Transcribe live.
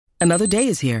Another day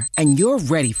is here, and you're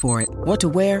ready for it. What to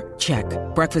wear? Check.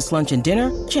 Breakfast, lunch, and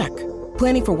dinner? Check.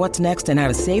 Planning for what's next and how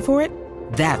to save for it?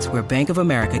 That's where Bank of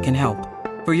America can help.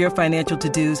 For your financial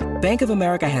to-dos, Bank of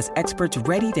America has experts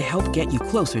ready to help get you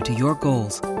closer to your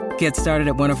goals. Get started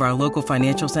at one of our local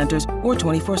financial centers or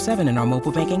 24/7 in our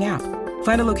mobile banking app.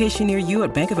 Find a location near you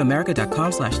at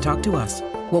bankofamerica.com/talktous.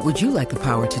 What would you like the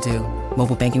power to do?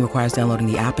 Mobile banking requires downloading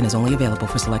the app and is only available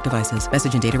for select devices.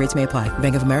 Message and data rates may apply.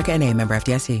 Bank of America N.A., member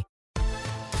FDIC.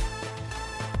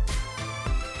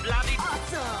 Bloody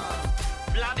awesome!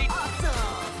 Bloody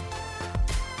awesome!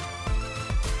 Bloody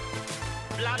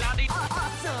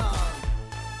awesome!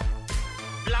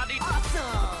 Bloody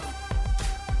awesome!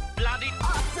 Bloody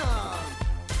awesome!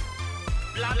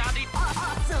 Bloody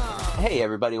awesome! Hey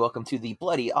everybody, welcome to the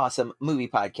Bloody Awesome Movie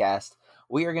Podcast.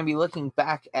 We are going to be looking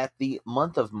back at the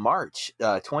month of March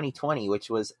 2020, which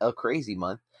was a crazy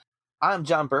month. I'm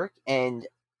John Burke, and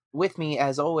with me,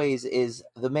 as always, is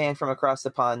the man from across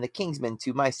the pond, the Kingsman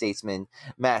to my statesman,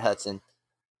 Matt Hudson.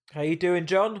 How you doing,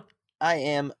 John? I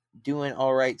am doing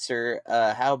all right, sir.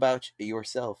 How about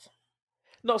yourself?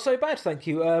 Not so bad, thank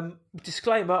you.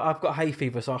 Disclaimer, I've got hay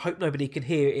fever, so I hope nobody can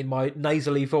hear it in my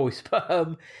nasally voice.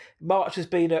 But March has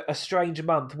been a strange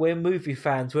month. We're movie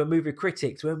fans, we're movie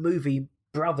critics, we're movie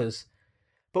brothers.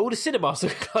 But all the cinemas are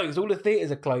closed, all the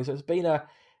theatres are closed. So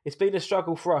it's been a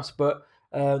struggle for us, but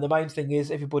the main thing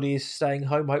is everybody is staying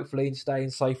home, hopefully, and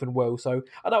staying safe and well. So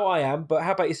I know I am, but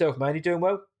how about yourself, man? You doing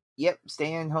well? Yep,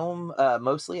 staying home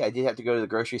mostly. I did have to go to the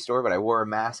grocery store, but I wore a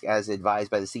mask as advised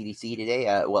by the CDC today.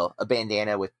 A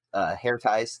bandana with hair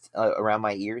ties around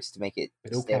my ears to make it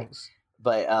stay. Counts.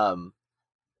 But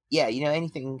yeah,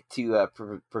 anything to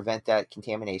prevent that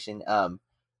contamination.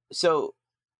 So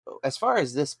as far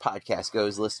as this podcast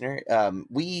goes, listener,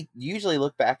 we usually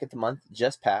look back at the month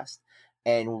just passed,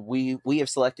 and we have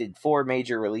selected 4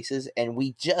 major releases, and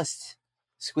we just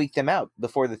squeaked them out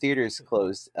before the theaters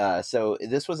closed. So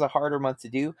this was a harder month to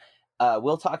do.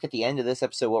 We'll talk at the end of this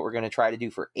episode what we're going to try to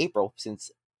do for April,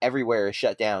 since everywhere is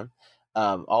shut down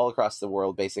all across the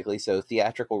world, basically. So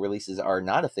theatrical releases are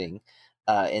not a thing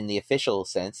in the official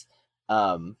sense.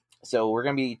 So we're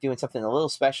going to be doing something a little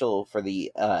special for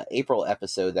the April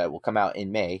episode that will come out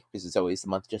in May, because it's always the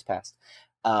month just passed.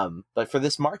 But for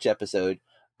this March episode,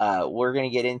 we're going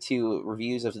to get into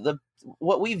reviews of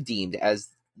what we've deemed as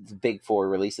the big 4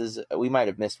 releases. We might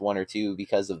have missed 1 or 2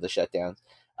 because of the shutdowns.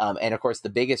 And of course, the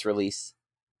biggest release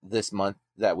this month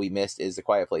that we missed is The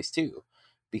Quiet Place 2,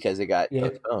 because it got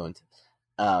postponed.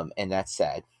 And that's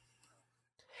sad.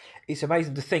 It's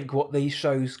amazing to think what these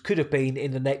shows could have been in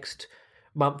the next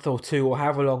month or 2, or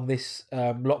however long this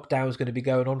lockdown is going to be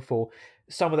going on for.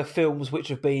 Some of the films which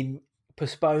have been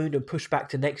postponed and pushed back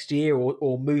to next year,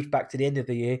 or moved back to the end of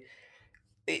the year,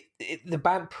 the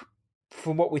BAMP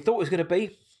from what we thought it was going to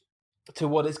be to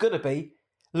what it's going to be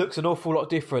looks an awful lot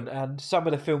different. And some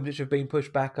of the films which have been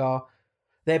pushed back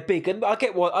they're big, and I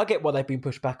get why they've been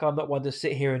pushed back. I'm not one to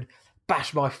sit here and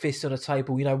bash my fist on a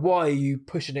table. Why are you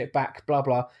pushing it back? Blah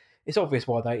blah. It's obvious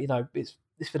why they.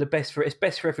 It's for the best it's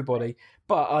best for everybody.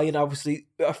 But obviously,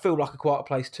 I feel like A Quiet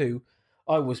Place 2.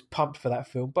 I was pumped for that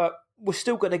film, but we're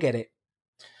still going to get it.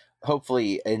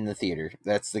 Hopefully in the theater.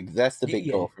 That's the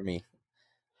big goal for me.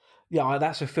 Yeah,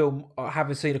 that's a film I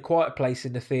haven't seen A Quiet Place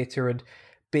in the theatre, and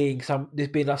there's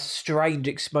been a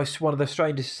strange, one of the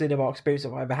strangest cinema experiences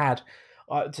I've ever had.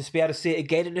 To be able to see it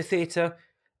again in the theatre,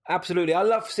 absolutely. I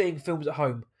love seeing films at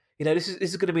home. This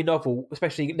is going to be novel,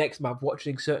 especially next month,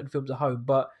 watching certain films at home.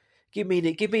 But give me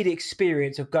the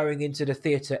experience of going into the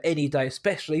theatre any day,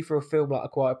 especially for a film like A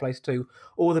Quiet Place 2,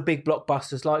 or the big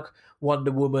blockbusters like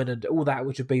Wonder Woman and all that,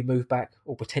 which have been moved back,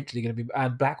 or potentially going to be,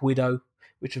 and Black Widow,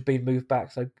 which have been moved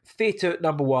back. So theatre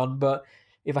number 1, but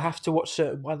if I have to watch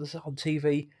certain ones on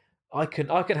TV, I can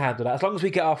handle that, as long as we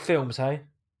get our films, hey?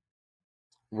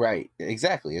 Right,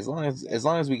 exactly. As long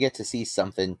as we get to see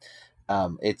something,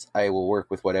 I will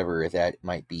work with whatever that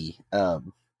might be.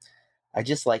 I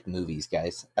just like movies,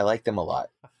 guys. I like them a lot.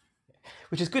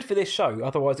 Which is good for this show,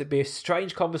 otherwise it'd be a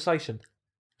strange conversation.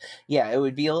 Yeah, it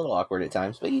would be a little awkward at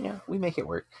times, but we make it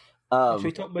work. Should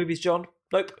we talk movies, John?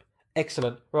 Nope.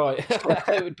 Excellent. Right.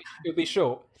 it would be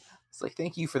short. It's like,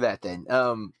 thank you for that then.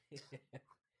 All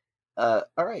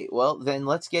right. Well, then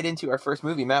let's get into our first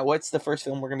movie. Matt, what's the first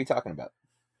film we're going to be talking about?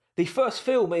 The first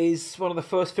film is one of the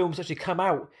first films to actually come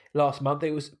out last month.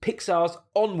 It was Pixar's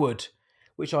Onward,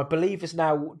 which I believe is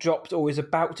now dropped or is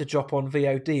about to drop on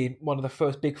VOD, one of the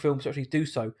first big films to actually do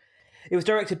so. It was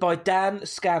directed by Dan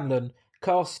Scanlon,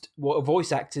 cast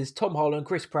voice actors Tom Holland,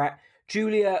 Chris Pratt,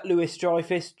 Julia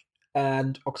Louis-Dreyfus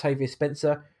and Octavia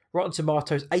Spencer. Rotten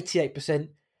Tomatoes 88%,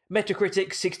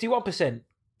 Metacritic 61%.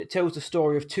 It tells the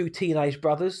story of two teenage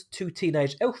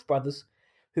elf brothers,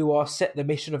 who are set the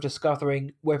mission of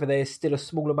discovering whether there's still a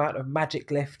small amount of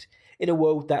magic left in a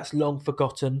world that's long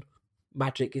forgotten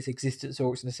magic, its existence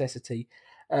or its necessity.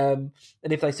 And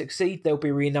if they succeed, they'll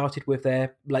be reunited with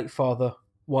their late father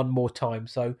one more time.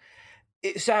 So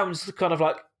it sounds kind of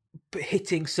like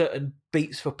hitting certain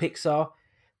beats for Pixar.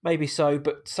 Maybe so,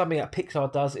 but something that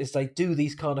Pixar does is they do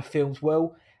these kind of films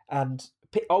well, and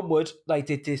Onward, they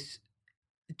did this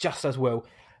just as well.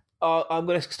 I'm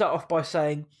going to start off by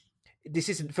saying this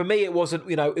isn't, for me, it wasn't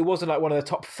like one of the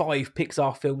top 5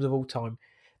 Pixar films of all time.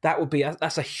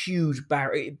 That's a huge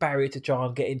barrier to try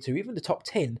and get into, even the top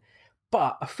 10.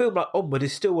 But a film like Onward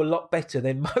is still a lot better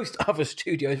than most other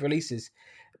studios' releases,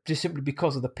 just simply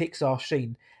because of the Pixar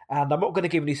sheen. And I'm not going to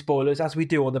give any spoilers, as we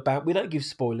do on the band. We don't give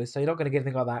spoilers, so you're not going to get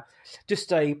anything like that.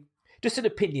 Just an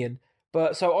opinion.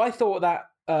 But so I thought that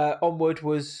Onward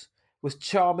was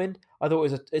charming. I thought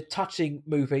it was a touching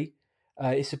movie.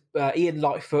 It's Ian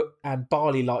Lightfoot and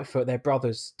Barley Lightfoot, their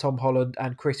brothers, Tom Holland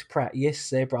and Chris Pratt. Yes,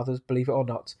 they're brothers, believe it or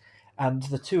not. And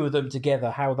the two of them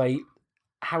together, how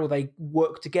they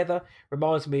work together,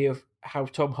 reminds me of how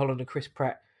Tom Holland and Chris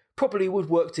Pratt probably would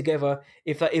work together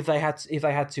if they had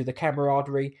to. The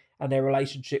camaraderie and their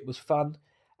relationship was fun,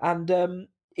 and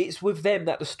it's with them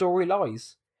that the story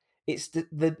lies. It's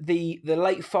the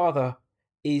late father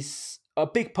is a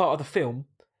big part of the film,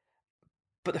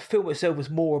 but the film itself was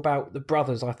more about the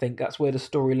brothers. I think that's where the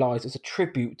story lies. It's a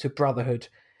tribute to brotherhood.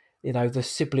 The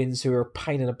siblings who are a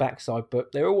pain in the backside,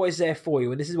 but they're always there for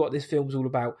you. And this is what this film's all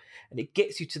about. And it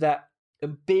gets you to that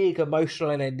big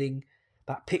emotional ending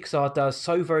that Pixar does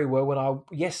so very well. When I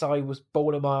was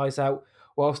bawling my eyes out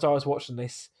whilst I was watching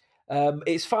this.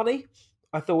 It's funny.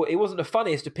 I thought it wasn't the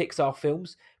funniest of Pixar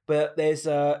films, but there's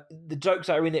the jokes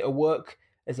that are in it at work.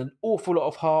 There's an awful lot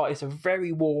of heart. It's a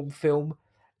very warm film.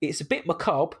 It's a bit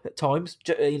macabre at times.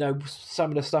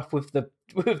 Some of the stuff with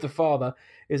the father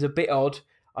is a bit odd.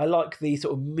 I like the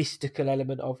sort of mystical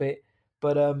element of it,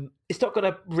 but it's not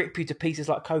going to rip you to pieces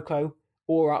like Coco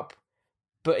or Up.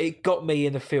 But it got me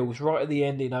in the feels right at the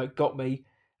end. It got me,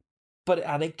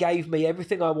 and it gave me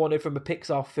everything I wanted from a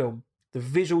Pixar film. The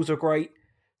visuals are great.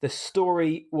 The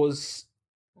story wasn't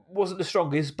the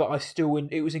strongest, but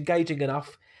it was engaging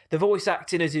enough. The voice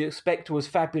acting, as you expect, was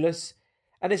fabulous.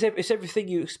 And it's everything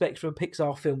you expect from a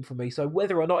Pixar film for me. So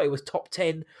whether or not it was top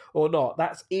 10 or not,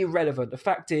 that's irrelevant. The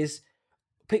fact is,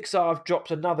 Pixar have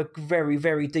dropped another very,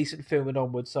 very decent film in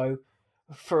Onward. So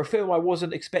for a film I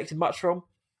wasn't expecting much from,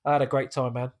 I had a great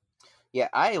time, man. Yeah,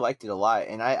 I liked it a lot.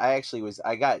 And I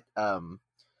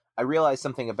realized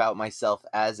something about myself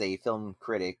as a film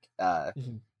critic,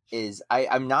 is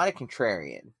I'm not a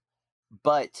contrarian.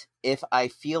 But if I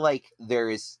feel like there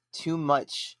is too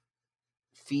much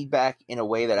feedback in a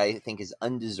way that I think is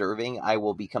undeserving, I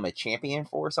will become a champion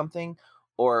for something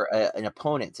or an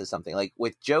opponent to something. Like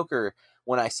with Joker,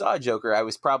 when I saw Joker, I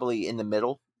was probably in the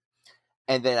middle,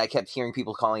 and then I kept hearing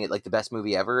people calling it like the best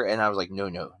movie ever, and I was like, no,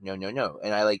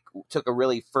 and I took a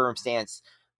really firm stance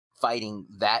fighting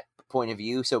that point of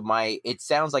view. So it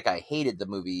sounds like I hated the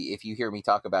movie if you hear me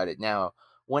talk about it now,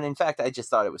 when in fact I just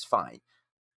thought it was fine.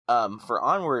 For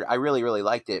Onward, I really, really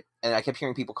liked it, and I kept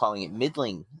hearing people calling it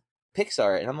middling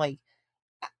Pixar, and I'm like,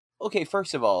 okay,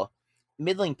 first of all,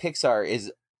 middling Pixar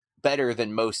is better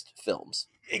than most films.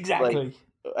 Exactly.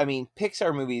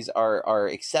 Pixar movies are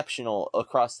exceptional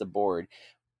across the board.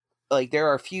 There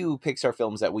are a few Pixar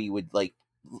films that we would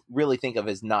really think of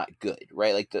as not good,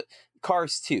 right? Like the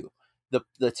Cars 2,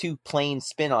 the two plain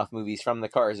spin-off movies from the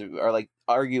Cars are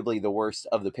arguably the worst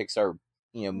of the Pixar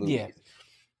movies. Yeah.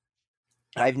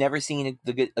 I've never seen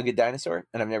a Good Dinosaur,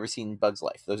 and I've never seen Bug's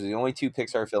Life. Those are the only two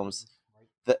Pixar films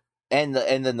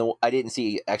I didn't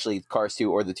see actually Cars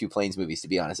 2 or the Two Planes movies, to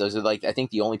be honest. Those are I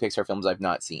think the only Pixar films I've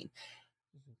not seen.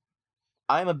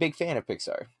 I'm a big fan of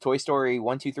Pixar. Toy Story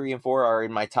 1, 2, 3, and 4 are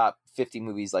in my top 50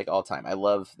 movies all time. I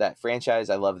love that franchise.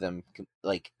 I love them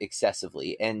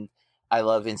excessively, and I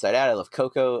love Inside Out. I love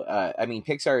Coco.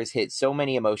 Pixar has hit so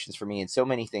many emotions for me and so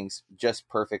many things just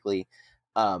perfectly.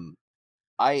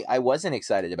 I wasn't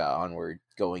excited about Onward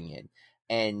going in,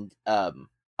 and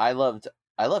I loved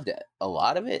it, a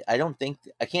lot of it. I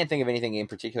can't think of anything in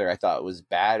particular I thought was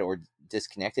bad or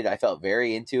disconnected. I felt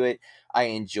very into it. I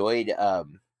enjoyed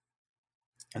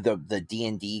the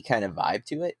D&D kind of vibe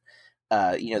to it.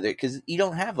 Because you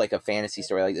don't have a fantasy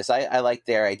story like this. I like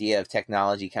their idea of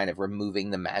technology kind of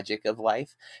removing the magic of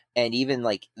life, and even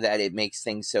that it makes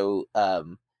things so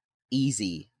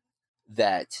easy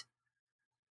that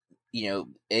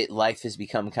life has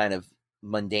become kind of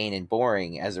mundane and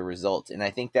boring as a result. And I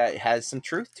think that has some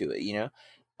truth to it.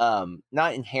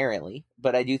 Not inherently,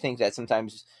 but I do think that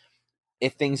sometimes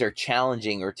if things are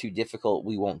challenging or too difficult,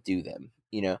 we won't do them,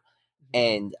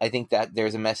 and I think that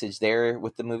there's a message there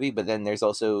with the movie, but then there's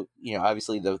also,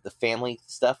 obviously the family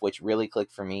stuff, which really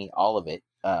clicked for me. All of it,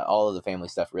 all of the family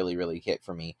stuff really, really hit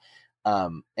for me.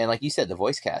 And like you said, the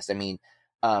voice cast. I mean,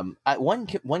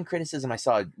 one criticism I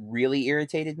saw really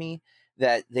irritated me,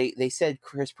 that they said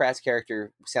Chris Pratt's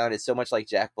character sounded so much like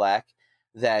Jack Black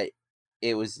that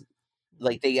it was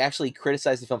like they actually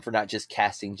criticized the film for not just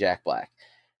casting Jack Black.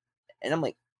 And I'm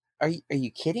like, are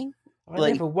you kidding?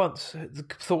 I never once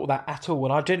thought that at all,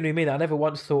 and I genuinely mean that. I never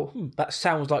once thought, that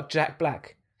sounds like Jack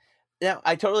Black. Now,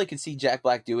 I totally could see Jack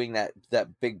Black doing that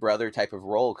Big Brother type of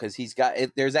role, because he's got.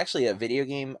 There's actually a video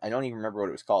game. I don't even remember what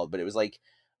it was called, but it was like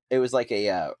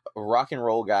a rock and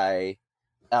roll guy,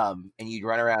 and you'd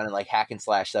run around and like hack and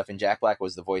slash stuff. And Jack Black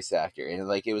was the voice actor, and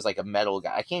like it was like a metal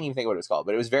guy. I can't even think what it was called,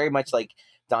 but it was very much like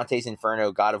Dante's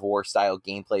Inferno, God of War style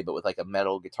gameplay, but with like a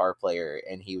metal guitar player,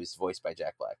 and he was voiced by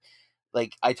Jack Black.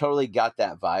 Like, I totally got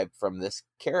that vibe from this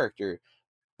character,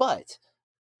 but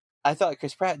I thought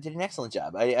Chris Pratt did an excellent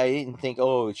job. I didn't think,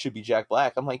 it should be Jack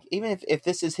Black. I'm like, even if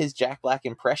this is his Jack Black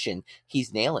impression,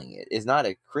 he's nailing it. It's not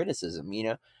a criticism,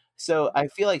 So I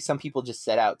feel like some people just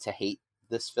set out to hate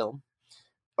this film,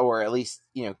 or at least,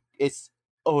 it's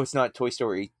not Toy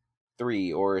Story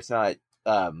 3, or it's not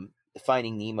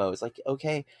Finding Nemo. It's like,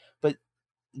 okay, but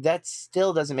that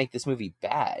still doesn't make this movie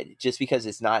bad just because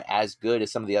it's not as good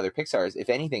as some of the other Pixar's. If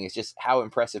anything, it's just how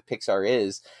impressive Pixar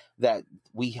is that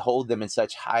we hold them in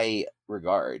such high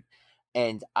regard.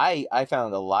 And I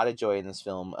found a lot of joy in this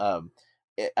film.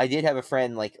 I did have a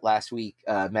friend like last week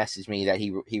message me that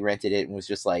he rented it and was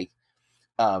just like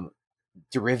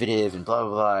derivative and blah,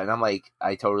 blah, blah. And I'm like,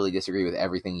 I totally disagree with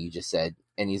everything you just said.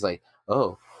 And he's like,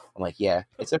 oh. I'm like, yeah,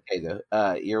 it's okay though.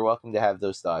 You're welcome to have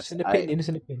those thoughts. It's an opinion. It's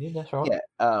an opinion. That's right.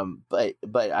 Yeah. But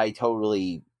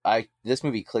this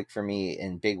movie clicked for me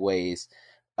in big ways.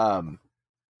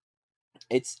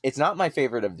 It's not my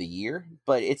favorite of the year,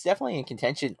 but it's definitely in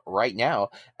contention right now,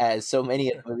 as so many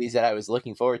of the movies that I was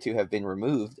looking forward to have been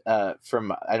removed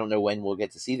from. I don't know when we'll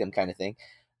get to see them, kind of thing.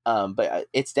 But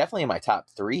it's definitely in my top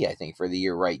 3, I think, for the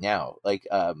year right now, like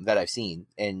that I've seen,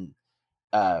 and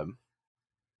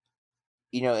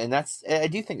and I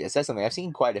do think that says something. I've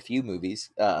seen quite a few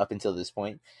movies up until this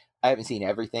point. I haven't seen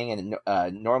everything, and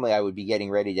normally I would be getting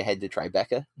ready to head to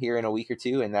Tribeca here in a week or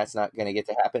two, and that's not going to get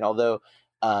to happen. Although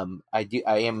I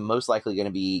am most likely going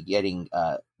to be getting.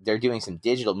 They're doing some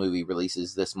digital movie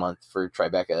releases this month for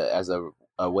Tribeca as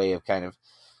a way of kind of,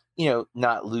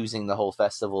 not losing the whole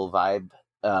festival vibe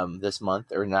this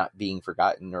month, or not being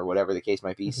forgotten, or whatever the case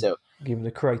might be. So giving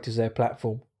the creators their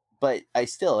platform. But I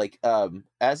still like,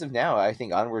 as of now, I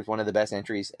think Onward's one of the best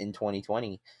entries in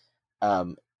 2020,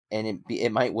 and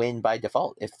it might win by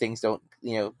default if things don't,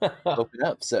 open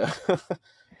up. So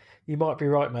you might be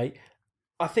right, mate.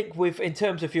 I think in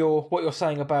terms of what you're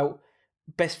saying about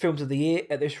best films of the year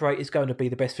at this rate, is going to be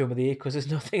the best film of the year because there's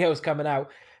nothing else coming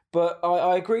out. But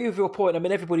I agree with your point. I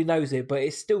mean, everybody knows it, but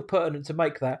it's still pertinent to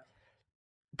make that.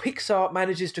 Pixar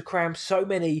manages to cram so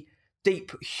many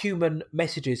deep human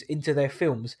messages into their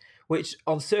films, which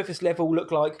on surface level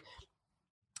look like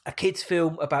a kid's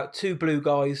film about 2 blue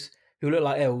guys who look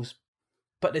like elves,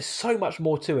 but there's so much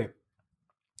more to it,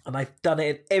 and they've done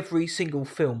it in every single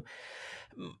film,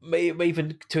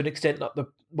 even to an extent like the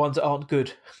ones that aren't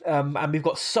good. And we've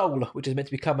got Soul, which is meant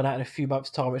to be coming out in a few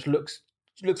months' time, which looks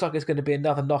like it's going to be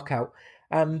another knockout.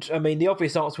 And I mean, the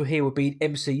obvious answer here would be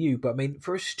MCU, but I mean,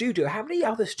 for a studio, how many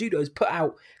other studios put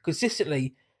out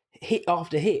consistently hit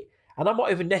after hit? And I'm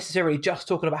not even necessarily just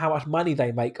talking about how much money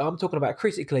they make. I'm talking about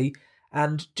critically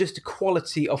and just the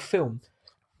quality of film.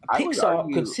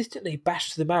 Pixar consistently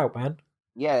bashes them out, man.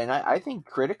 Yeah, and I think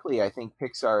critically, I think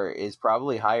Pixar is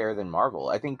probably higher than Marvel.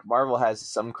 I think Marvel has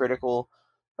some critical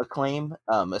acclaim,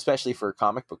 especially for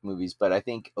comic book movies, but I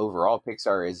think overall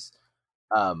Pixar is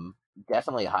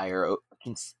definitely higher.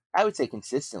 I would say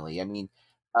consistently. I mean,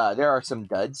 there are some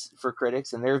duds for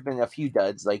critics, and there have been a few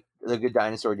duds. Like The Good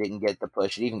Dinosaur didn't get the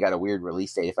push. It even got a weird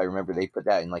release date. If I remember, they put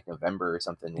that in like November or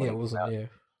something. Yeah, it wasn't.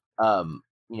 Yeah.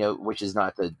 Which is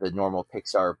not the normal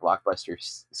Pixar blockbuster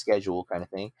schedule kind of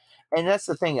thing. And that's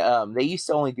the thing. They used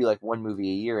to only do like 1 movie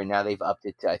a year, and now they've upped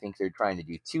it to, I think they're trying to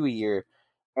do 2 a year.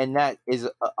 And that is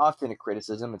often a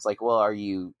criticism. It's like, well, are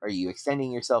you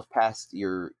extending yourself past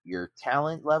your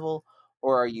talent level,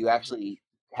 or are you actually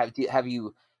have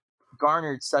you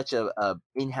garnered such a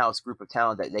in-house group of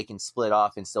talent that they can split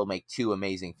off and still make 2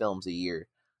 amazing films a year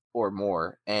or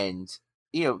more? And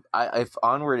if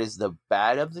Onward is the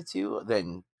bad of the 2,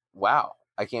 then wow,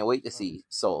 I can't wait to see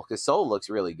Soul, because Soul looks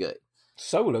really good.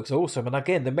 Soul looks awesome, and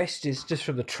again, the messages just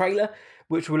from the trailer,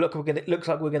 which looks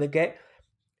like we're gonna get.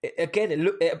 A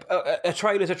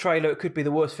trailer's a trailer. It could be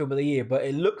the worst film of the year, but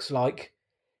it looks like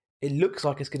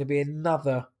it's going to be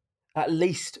another, at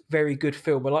least, very good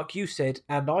film. And like you said,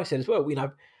 and I said as well,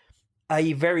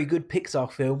 a very good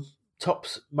Pixar film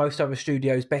tops most other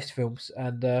studios' best films.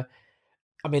 And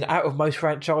I mean, out of most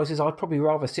franchises, I'd probably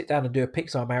rather sit down and do a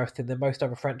Pixar marathon than most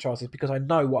other franchises because I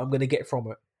know what I'm going to get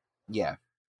from it. Yeah.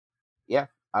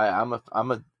 I'm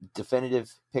a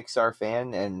definitive Pixar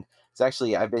fan, and it's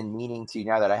actually, I've been meaning to,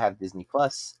 now that I have Disney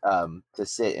Plus, to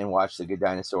sit and watch The Good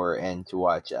Dinosaur and to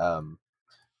watch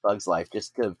Bug's Life,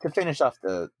 just to finish off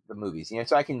the movies,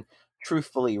 so I can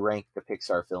truthfully rank the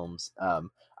Pixar films.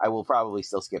 I will probably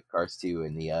still skip Cars 2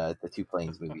 and the Two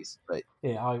Planes movies, but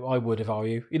yeah, I would if I were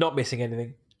you. You're not missing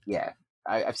anything. Yeah.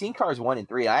 I've seen Cars 1 and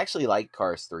 3. I actually like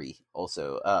Cars 3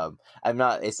 also.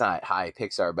 It's not high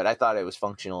Pixar, but I thought it was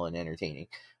functional and entertaining.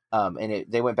 And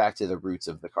they went back to the roots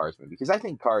of the Cars movie, because I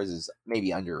think Cars is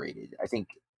maybe underrated. I think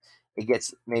it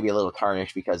gets maybe a little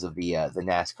tarnished because of the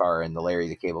NASCAR and the Larry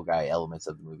the Cable Guy elements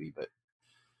of the movie, but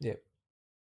yeah.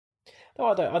 No,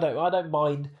 I don't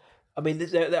mind. I mean,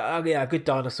 Good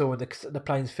Dinosaur and the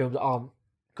Planes films aren't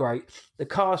great. The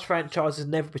Cars franchise is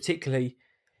never particularly.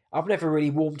 I've never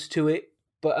really warmed to it,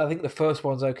 but I think the first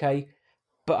one's okay.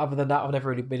 But other than that, I've never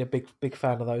really been a big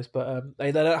fan of those. But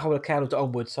they don't hold a candle to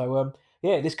Onward. So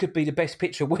yeah, this could be the best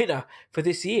picture winner for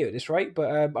this year at this rate.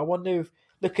 But I wonder if,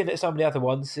 looking at some of the other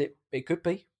ones, it could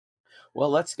be. Well,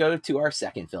 let's go to our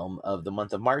second film of the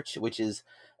month of March, which is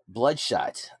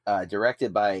Bloodshot,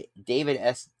 directed by David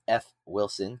S.F.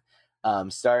 Wilson,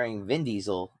 starring Vin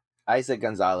Diesel, Isa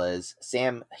Gonzalez,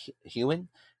 Sam Heughan,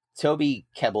 Toby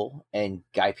Kebbell, and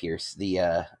Guy Pearce. We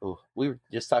were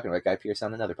just talking about Guy Pearce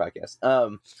on another podcast.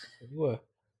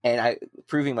 And I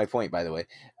proving my point, by the way.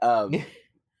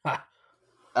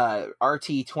 RT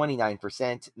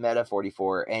 29%, Meta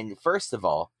 44%. And first of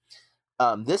all,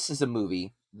 this is a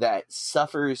movie that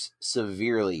suffers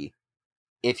severely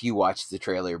if you watch the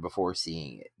trailer before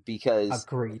seeing it, because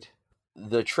agreed,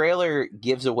 the trailer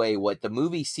gives away what the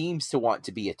movie seems to want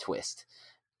to be a twist.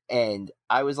 And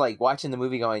I was like watching the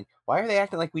movie going, why are they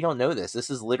acting like we don't know this? This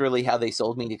is literally how they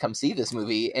sold me to come see this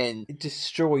movie. And it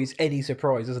destroys any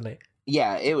surprise, doesn't it?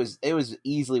 Yeah, it was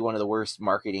easily one of the worst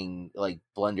marketing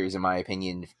blunders in my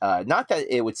opinion. Not that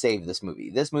it would save this movie.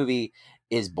 This movie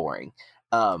is boring.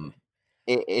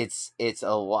 It's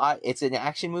a lot. It's an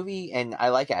action movie, and I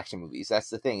like action movies. That's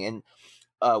the thing. And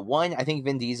I think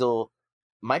Vin Diesel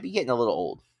might be getting a little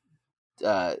old.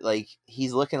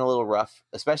 He's looking a little rough,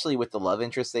 especially with the love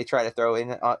interest they try to throw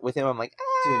in with him. I'm like,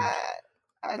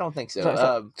 I don't think so.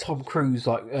 Like Tom Cruise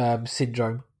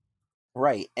syndrome,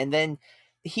 right? And then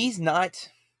he's not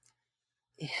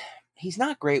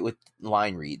great with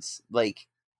line reads. Like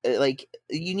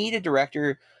you need a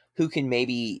director who can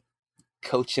maybe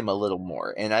coach him a little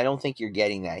more, and I don't think you're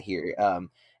getting that here.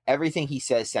 Everything he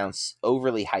says sounds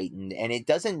overly heightened, and it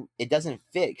doesn't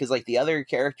fit, because the other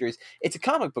characters, it's a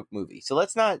comic book movie, so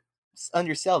let's not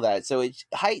undersell that. So it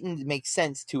heightened makes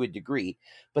sense to a degree,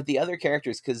 but the other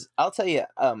characters, because I'll tell you,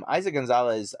 Isa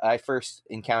Gonzalez I first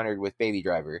encountered with Baby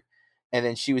Driver, and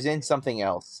then she was in something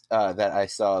else that I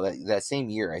saw that same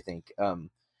year, I think.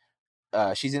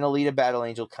 She's in Alita Battle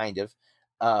Angel, kind of.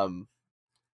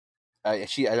 I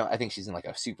think she's in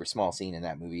a super small scene in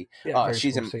that movie. Yeah,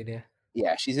 she's in scene, yeah.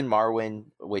 Yeah, she's in Marwen,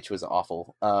 which was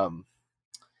awful.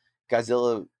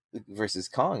 Godzilla versus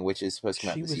Kong, which is supposed to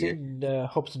come out this year. She was in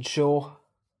Hobbs and Shaw,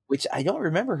 which I don't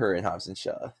remember her in Hobbs and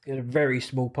Shaw. She had a very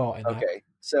small part in that. Okay,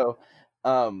 so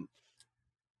I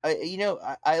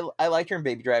liked her in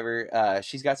Baby Driver.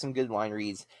 She's got some good line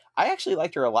reads. I actually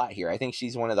liked her a lot here. I think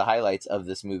she's one of the highlights of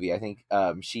this movie. I think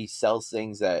she sells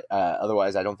things that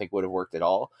otherwise I don't think would have worked at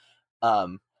all.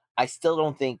 I still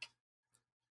don't think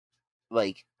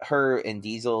her and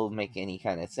Diesel make any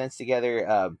kind of sense together.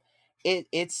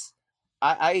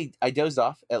 I dozed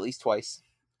off at least twice,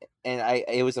 and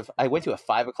I went to a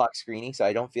 5:00 screening, so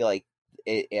I don't feel like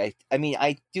it. I mean,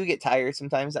 I do get tired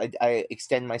sometimes. I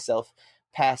extend myself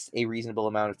past a reasonable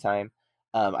amount of time.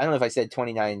 I don't know if I said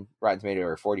 29 Rotten Tomato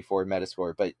or 44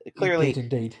 Metascore, but clearly,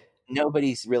 indeed,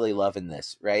 nobody's really loving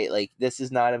this, right? This is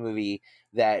not a movie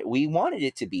that we wanted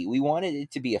it to be. We wanted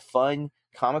it to be a fun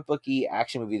comic booky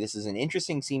action movie. This is an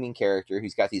interesting seeming character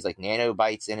who's got these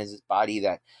nanobites in his body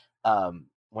that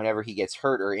whenever he gets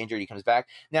hurt or injured, he comes back.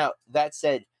 Now, that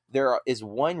said, there is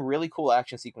one really cool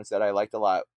action sequence that I liked a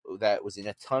lot that was in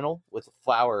a tunnel with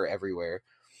flour everywhere.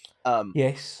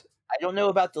 Yes. I don't know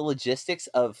about the logistics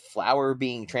of flour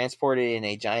being transported in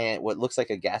a giant, what looks like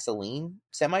a gasoline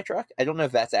semi-truck. I don't know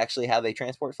if that's actually how they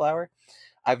transport flour.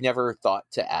 I've never thought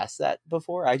to ask that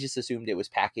before. I just assumed it was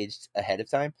packaged ahead of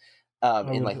time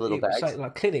in like little bags.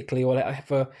 Like clinically or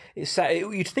whatever.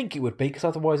 You'd think it would be, because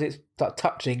otherwise it's like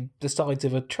touching the sides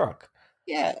of a truck.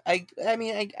 Yeah, I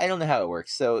mean, I don't know how it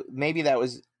works. So maybe that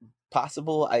was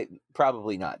possible.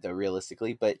 Probably not though,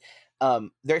 realistically. But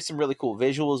there's some really cool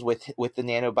visuals with the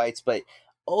nanobites. But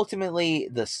ultimately,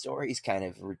 the story's kind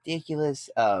of ridiculous.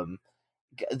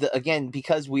 Again,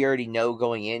 because we already know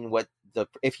going in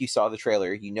if you saw the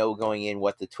trailer, you know going in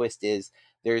what the twist is.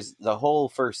 There's the whole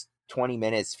first 20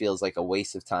 minutes feels like a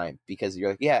waste of time, because you're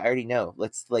like, yeah, I already know.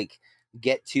 Let's like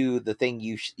get to the thing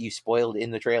you spoiled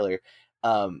in the trailer.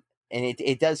 And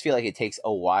it does feel like it takes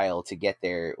a while to get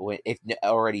there if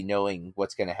already knowing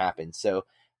what's going to happen. So,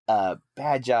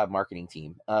 bad job, marketing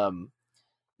team.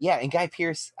 Yeah, and Guy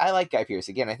Pearce, I like Guy Pearce.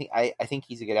 Again, I think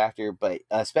he's a good actor, but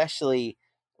especially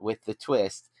with the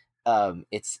twist,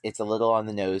 it's a little on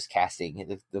the nose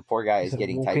casting. The poor guy is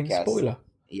getting typecast. Spoiler.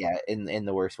 Yeah, in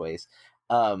the worst ways.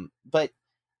 But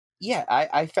yeah,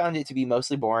 I found it to be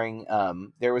mostly boring.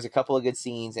 There was a couple of good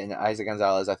scenes, and Isaac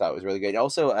Gonzalez I thought was really good.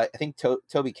 Also, I think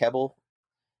Toby Kebbell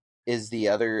is the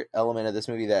other element of this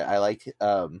movie that I liked.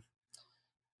 Oh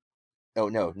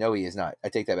no, he is not. I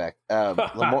take that back.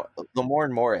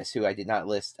 Lamorne Morris, who I did not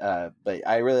list, but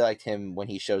I really liked him when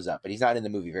he shows up, but he's not in the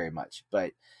movie very much.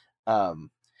 But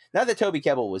not that Toby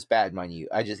Kebbell was bad, mind you.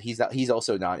 He's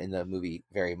also not in the movie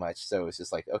very much. So it's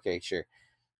just like, okay, sure.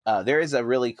 There is a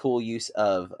really cool use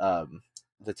of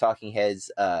the Talking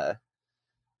Heads. I'm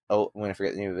gonna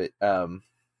forget the name of it.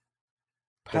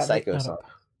 The Psycho song.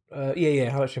 Yeah.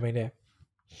 How much you mean? Yeah.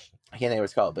 I can't think of what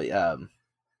it's called, but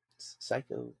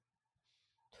Psycho.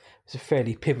 It's a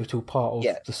fairly pivotal part of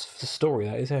the story,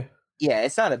 that is it? Yeah,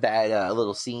 it's not a bad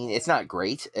little scene. It's not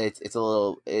great. It's a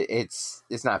little. It's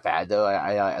not bad though.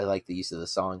 I like the use of the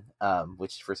song,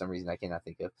 which for some reason I cannot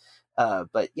think of.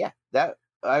 But yeah, that.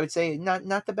 I would say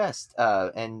not the best,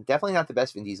 and definitely not the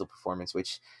best Vin Diesel performance,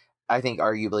 which I think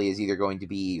arguably is either going to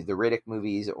be the Riddick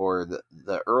movies or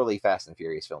the early Fast and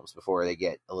Furious films before they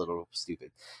get a little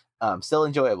stupid. Still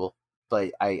enjoyable,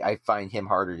 but I find him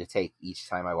harder to take each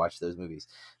time I watch those movies.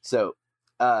 So,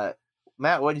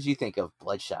 Matt, what did you think of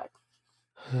Bloodshot?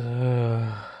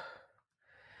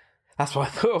 That's what I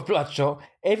thought of Bloodshot.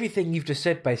 Everything you've just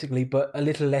said, basically, but a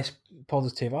little less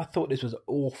positive. I thought this was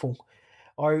awful.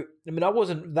 I mean, I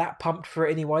wasn't that pumped for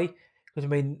it anyway, because I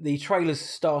mean, the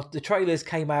trailers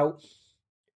came out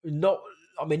not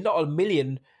a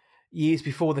million years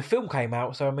before the film came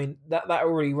out, so I mean that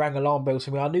already rang alarm bells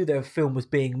for me. I knew their film was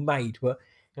being made, but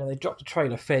they dropped the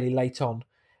trailer fairly late on,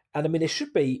 and I mean, it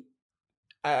should be,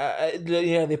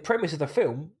 the premise of the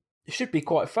film should be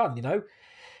quite fun.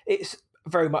 It's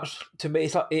very much, to me,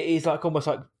 it is like almost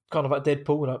like kind of like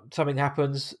Deadpool. Like something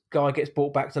happens, guy gets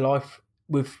brought back to life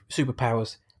with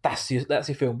superpowers. That's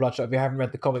your film, Bloodshot, if you haven't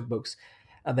read the comic books.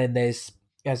 And then there's,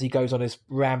 as he goes on his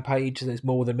rampage, there's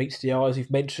more than meets the eye, as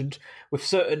you've mentioned, with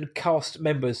certain cast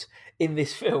members in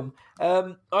this film.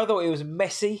 I thought it was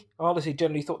messy. I honestly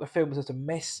generally thought the film was just a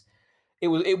mess. It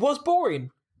was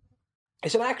boring.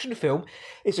 It's an action film.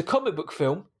 It's a comic book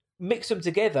film. Mix them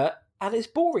together, and it's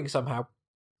boring somehow.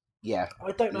 Yeah.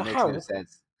 I don't know how.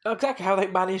 Exactly how they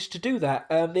managed to do that.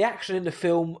 The action in the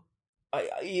film,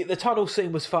 the tunnel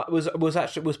scene was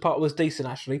decent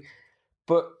actually,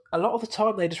 but a lot of the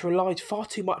time they just relied far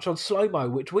too much on slow mo,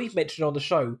 which we've mentioned on the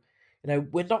show.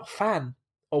 We're not a fan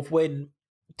of when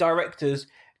directors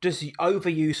just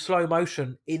overuse slow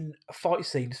motion in fight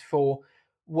scenes for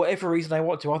whatever reason they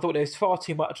want to. I thought there was far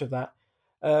too much of that.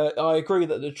 I agree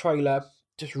that the trailer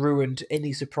just ruined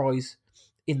any surprise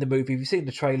in the movie. If you've seen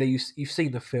the trailer, you've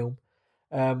seen the film.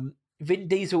 Vin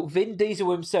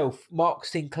Diesel himself, Mark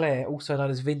Sinclair, also known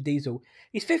as Vin Diesel,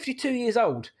 he's 52 years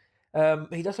old.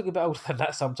 He does look a bit older than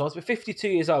that sometimes, but 52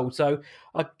 years old. So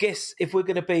I guess if we're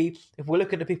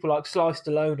looking at people like Sly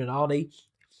Stallone and Arnie,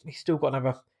 he's still got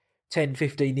another 10,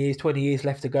 15 years, 20 years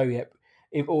left to go yet,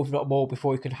 if not more,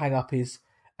 before he can hang up his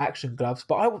action gloves.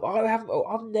 But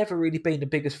I've never really been the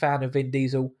biggest fan of Vin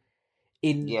Diesel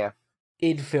in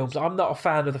films. I'm not a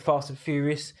fan of the Fast and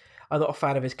Furious. I'm not a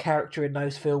fan of his character in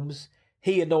those films.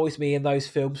 He annoys me in those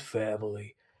films,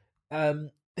 family.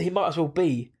 He might as well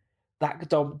be that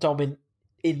Dom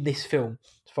in this film,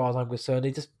 as far as I'm concerned.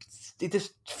 It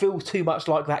just feels too much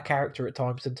like that character at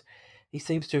times, and he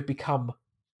seems to have become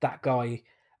that guy.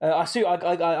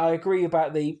 I agree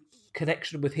about the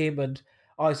connection with him and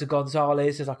Isaac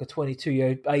Gonzalez. There's like a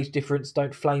 22-year age difference.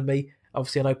 Don't flame me.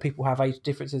 Obviously, I know people have age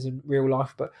differences in real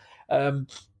life, but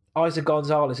Isa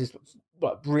Gonzalez is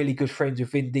like really good friends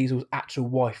with Vin Diesel's actual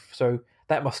wife, so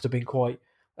that must have been quite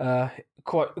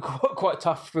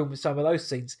tough to film with some of those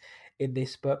scenes in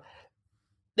this. But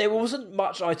there wasn't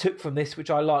much I took from this, which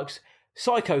I liked.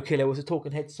 Psycho Killer was a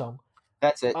Talking Heads song.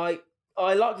 That's it. I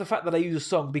like the fact that they use a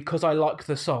song because I like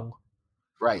the song.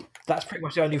 Right. That's pretty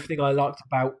much the only thing I liked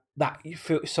about that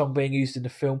song being used in the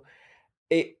film.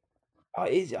 I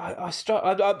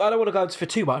don't want to go into for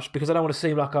too much because I don't want to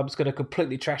seem like I'm just going to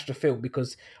completely trash the film,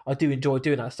 because I do enjoy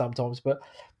doing that sometimes. But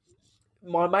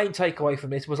my main takeaway from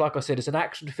this was, like I said, it's an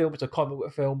action film, it's a comic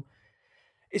book film.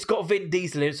 It's got Vin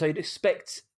Diesel in it, so you'd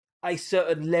expect a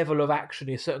certain level of action,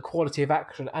 a certain quality of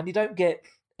action, and you don't get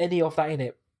any of that in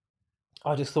it.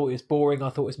 I just thought it was boring. I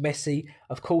thought it was messy.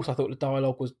 Of course, I thought the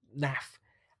dialogue was naff,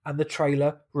 and the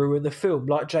trailer ruined the film.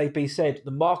 Like JB said,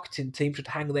 the marketing team should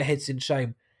hang their heads in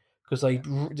shame because they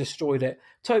destroyed it.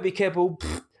 Toby Kebbell,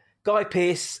 Guy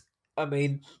Pearce. I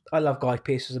mean, I love Guy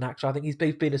Pearce as an actor. I think he's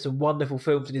been in some wonderful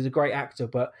films and he's a great actor.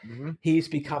 But he's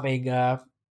becoming the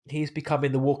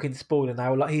walking spoiler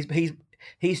now. Like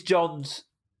he's John's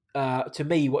to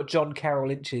me what John Carroll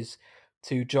Lynch is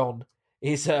to John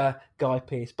is Guy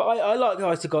Pearce. But I like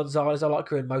Isa Gonzalez. I like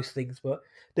her in most things. But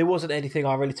there wasn't anything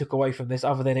I really took away from this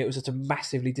other than it was just a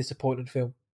massively disappointing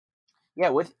film. Yeah,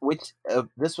 which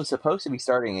this was supposed to be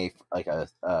starting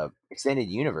a extended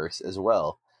universe as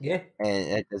well. Yeah,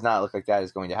 and it does not look like that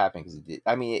is going to happen because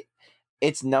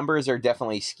its numbers are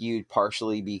definitely skewed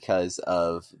partially because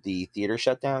of the theater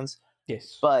shutdowns.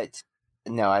 Yes, but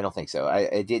no, I don't think so.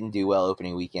 It didn't do well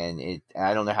opening weekend.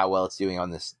 I don't know how well it's doing on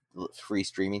this free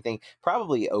streaming thing.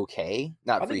 Probably okay,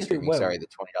 not free streaming. Well. Sorry, the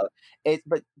 $20.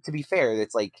 But to be fair,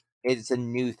 it's a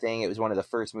new thing. It was one of the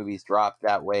first movies dropped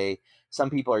that way. Some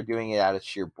people are doing it out of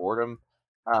sheer boredom,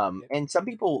 and some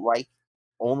people like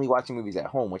only watching movies at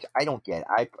home, which I don't get.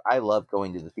 I love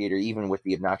going to the theater, even with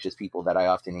the obnoxious people that I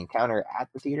often encounter at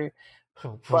the theater.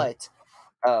 But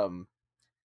I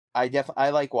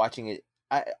like watching it.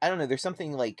 I don't know. There's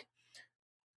something like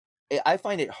I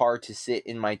find it hard to sit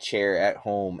in my chair at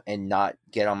home and not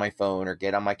get on my phone or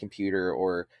get on my computer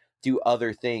or do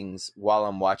other things while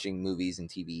I'm watching movies and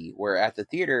TV. Where at the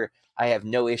theater, I have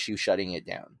no issue shutting it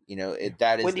down.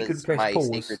 That is when you can press my pause,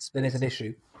 sacred space. Then it's an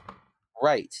issue,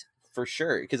 right? For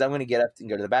sure, because I'm going to get up and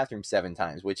go to the bathroom 7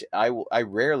 times, which I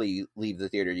rarely leave the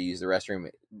theater to use the restroom.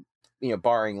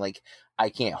 Barring like I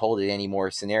can't hold it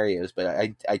anymore scenarios,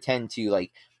 but I tend to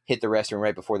hit the restroom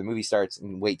right before the movie starts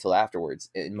and wait till afterwards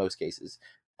in most cases.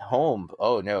 Home,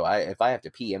 oh no, if I have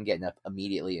to pee, I'm getting up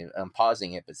immediately and I'm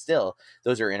pausing it, but still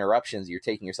those are interruptions. You're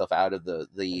taking yourself out of the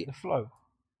flow.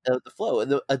 The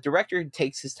flow. A director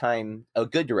takes his time. A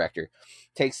good director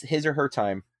takes his or her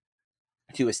time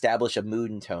to establish a mood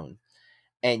and tone,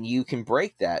 and you can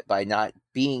break that by not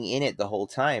being in it the whole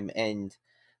time. And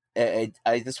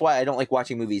that's why I don't like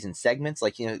watching movies in segments.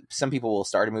 Some people will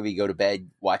start a movie, go to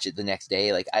bed, watch it the next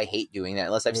day. I hate doing that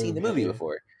unless I've seen the movie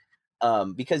before.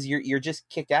 Because you're just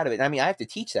kicked out of it. And I have to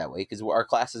teach that way because our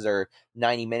classes are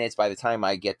 90 minutes. By the time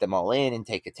I get them all in and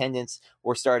take attendance,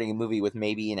 we're starting a movie with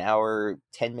maybe an hour,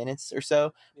 10 minutes or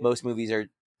so. Yeah. Most movies are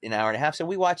an hour and a half, so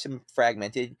we watch them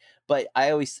fragmented. But I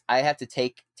have to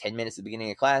take 10 minutes at the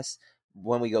beginning of class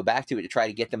when we go back to it to try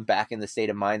to get them back in the state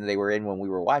of mind that they were in when we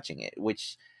were watching it.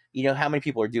 Which, how many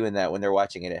people are doing that when they're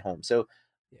watching it at home? So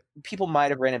people might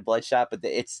have rented Bloodshot, but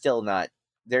it's still not.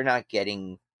 They're not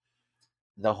getting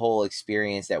the whole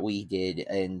experience that we did.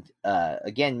 And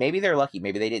again, maybe they're lucky.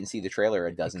 Maybe they didn't see the trailer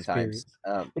a dozen times.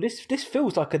 But this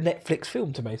feels like a Netflix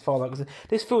film to me. As far as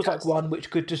this feels like one which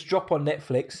could just drop on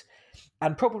Netflix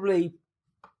and probably,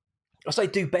 I say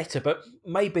do better, but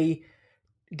maybe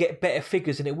get better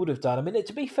figures than it would have done.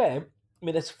 To be fair,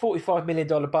 there's a $45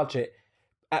 million budget.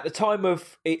 At the time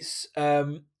of its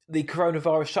the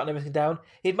coronavirus shutting everything down,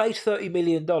 it made $30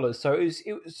 million. So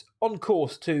it was on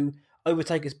course to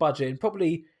overtake its budget and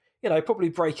probably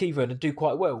break even and do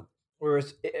quite well.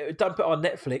 Whereas dump it on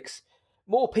Netflix,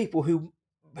 more people who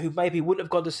maybe wouldn't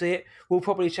have gone to see it will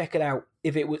probably check it out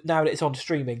if it was now that it's on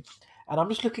streaming. And I'm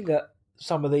just looking at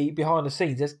some of the behind the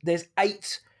scenes. There's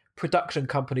 8 production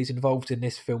companies involved in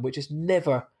this film, which is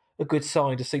never a good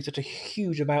sign to see such a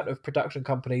huge amount of production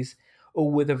companies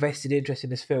all with a vested interest in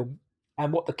this film.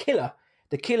 And what the killer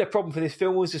problem for this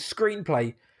film was the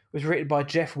screenplay was written by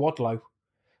Jeff Wadlow,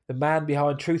 the man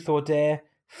behind Truth or Dare,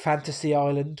 Fantasy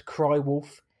Island, Cry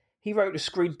Wolf. He wrote a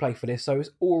screenplay for this, so it's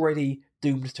already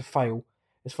doomed to fail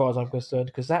as far as I'm concerned,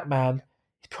 because that man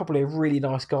is probably a really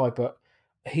nice guy, but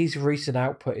his recent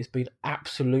output has been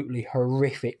absolutely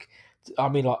horrific.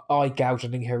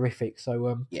 Eye-gougingly horrific.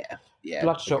 So,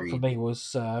 Bloodshot agreed. For me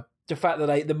was the fact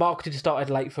that the marketing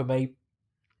started late for me.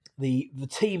 the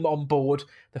team on board,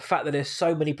 the fact that there's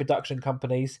so many production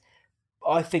companies,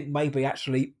 I think maybe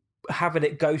actually having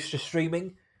it go to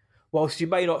streaming, whilst you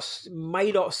may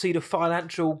not see the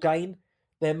financial gain,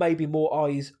 there may be more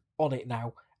eyes on it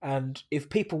now. And if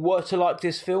people were to like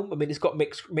this film, I mean, it's got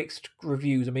mixed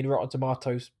reviews. I mean, Rotten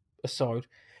Tomatoes aside,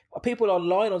 people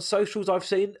online on socials I've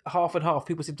seen half and half.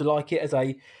 People seem to like it as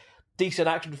a decent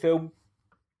action film,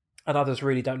 and others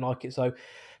really don't like it. So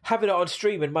having it on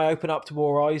streaming may open up to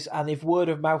more eyes. And if word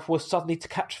of mouth was suddenly to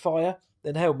catch fire,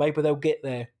 then hell, maybe they'll get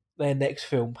their next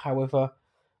film. However,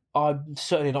 I'm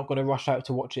certainly not going to rush out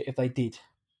to watch it if they did.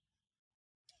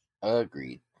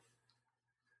 Agreed.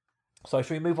 So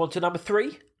should we move on to number 3?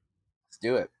 Let's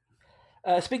do it.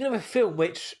 Speaking of a film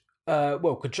which, a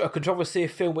controversy, a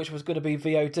film which was going to be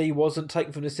VOD, wasn't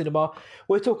taken from the cinema,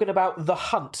 we're talking about The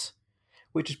Hunt,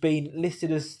 which has been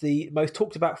listed as the most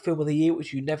talked about film of the year,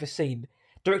 which you've never seen.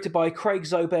 Directed by Craig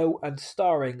Zobel and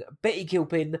starring Betty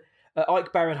Gilpin,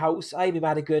 Ike Barinholtz, Amy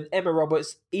Madigan, Emma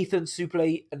Roberts, Ethan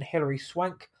Suplee, and Hilary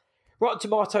Swank. Rotten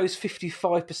Tomatoes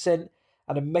 55%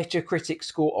 and a Metacritic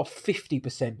score of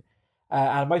 50%.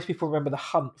 And most people remember The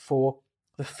Hunt for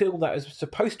the film that was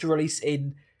supposed to release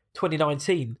in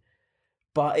 2019,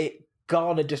 but it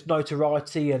garnered just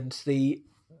notoriety, and the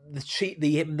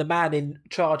man in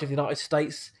charge of the United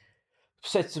States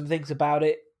said some things about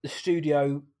it. The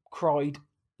studio cried,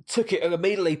 took it, and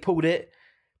immediately pulled it,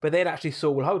 but then actually saw,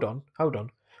 well, hold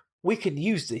on, we can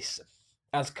use this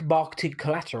as marketing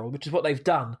collateral, which is what they've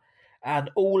done. And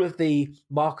all of the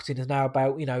marketing is now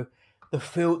about,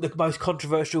 the most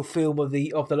controversial film of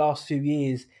the last few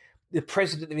years. The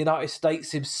President of the United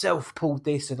States himself pulled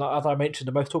this, and as I mentioned,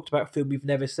 the most talked about film we've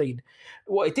never seen.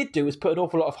 What it did do was put an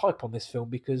awful lot of hype on this film,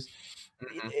 because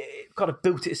it kind of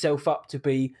built itself up to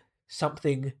be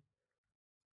something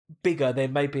bigger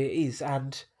than maybe it is.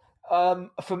 And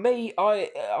for me, I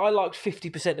liked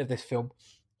 50% of this film.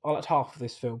 I liked half of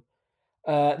this film.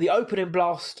 The opening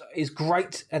blast is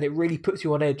great, and it really puts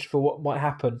you on edge for what might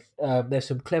happen. There's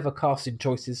some clever casting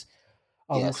choices,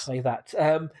 I will say that.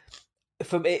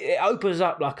 It opens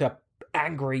up like a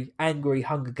angry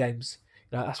Hunger Games.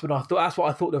 That's what I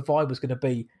thought the vibe was going to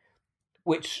be,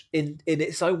 which in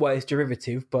its own way is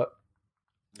derivative. But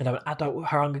an adult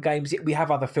Hunger Games, we have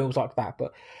other films like that.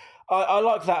 But I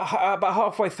like that. About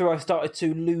halfway through, I started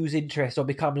to lose interest or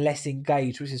become less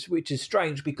engaged, which is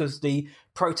strange, because the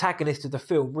protagonist of the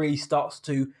film really starts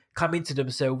to come into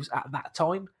themselves at that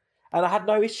time, and I had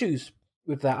no issues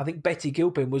with that. I think Betty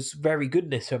Gilpin was very good in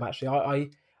this film. Actually,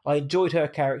 I enjoyed her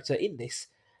character in this,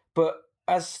 but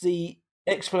as the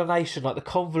explanation, like the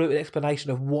convoluted explanation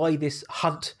of why this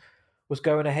hunt was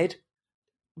going ahead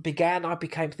began, I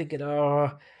became thinking,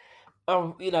 the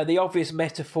obvious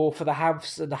metaphor for the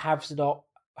haves and the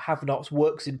have-nots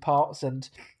works in parts, and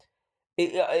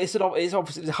it's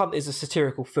obviously The Hunt is a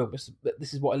satirical film.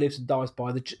 This is what it lives and dies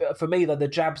by. For me, the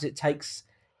jabs it takes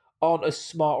aren't as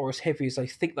smart or as heavy as they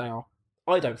think they are.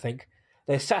 I don't think.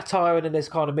 There's satire, and then there's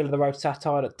kind of middle-of-the-road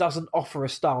satire that doesn't offer a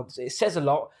stance. It says a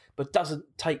lot, but doesn't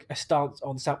take a stance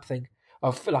on something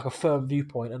of like a firm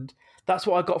viewpoint. And that's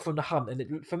what I got from The Hunt.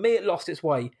 And for me, it lost its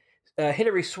way.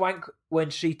 Hilary Swank, when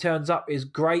she turns up, is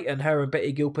great, and her and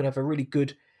Betty Gilpin have a really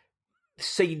good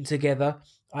scene together.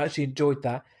 I actually enjoyed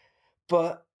that.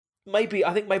 But I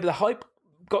think maybe the hype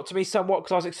got to me somewhat,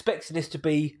 because I was expecting this to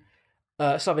be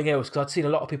something else, because I'd seen a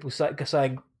lot of people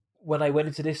saying when they went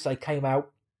into this, they came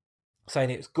out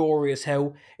saying it's gory as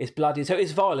hell, it's bloody as hell,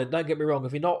 it's violent. Don't get me wrong.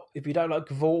 If you don't like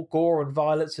gore and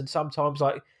violence, and sometimes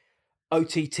like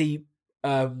OTT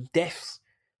deaths,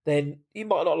 then you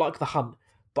might not like The Hunt.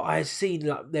 But I had seen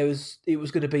like it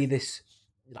was going to be this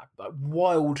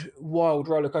wild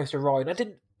roller coaster ride. I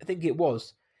didn't think it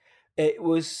was. It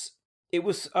was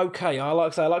okay. I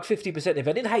like 50% of it.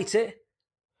 I didn't hate it.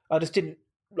 I just didn't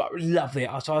love it.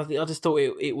 So I just thought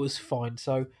it was fine.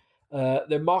 So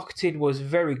their marketing was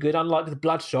very good. Unlike the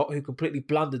Bloodshot, who completely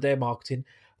blundered their marketing,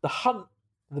 The Hunt,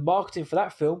 the marketing for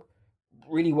that film,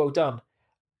 really well done.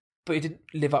 But it didn't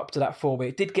live up to that for me.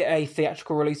 It did get a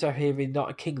theatrical release over here in the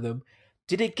United Kingdom.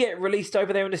 Did it get released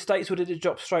over there in the States, or did it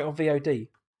drop straight on VOD?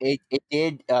 It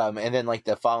did, and then like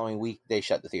the following week they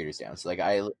shut the theaters down. So like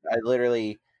I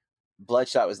literally,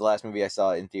 Bloodshot was the last movie I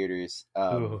saw in theaters.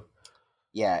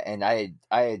 Yeah, and I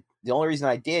the only reason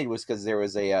I did was because there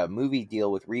was a movie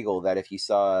deal with Regal that if you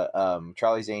saw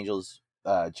Charlie's Angels,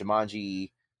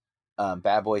 Jumanji,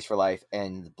 Bad Boys for Life,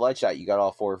 and Bloodshot, you got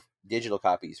all 4 digital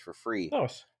copies for free.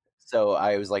 Nice. So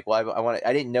I was like, well,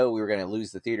 I didn't know we were going to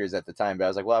lose the theaters at the time, but I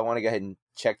was like, well, I want to go ahead and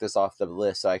check this off the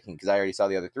list so I can, because I already saw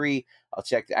the other 3. I'll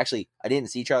check. Actually, I didn't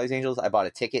see Charlie's Angels. I bought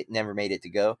a ticket, never made it to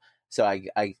go. So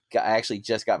I actually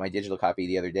just got my digital copy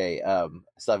the other day. I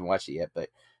still haven't watched it yet, but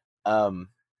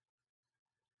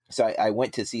so I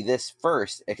went to see this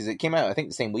first because it came out, I think,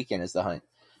 the same weekend as The Hunt.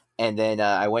 And then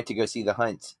I went to go see The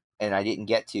Hunt, and I didn't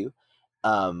get to.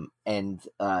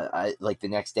 I like the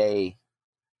next day,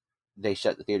 they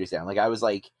shut the theaters down. Like, I was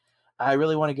like, I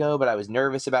really want to go, but I was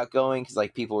nervous about going because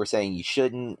like people were saying you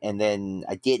shouldn't, and then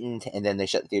I didn't, and then they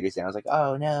shut the theaters down. I was like,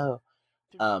 oh no.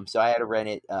 So I had to rent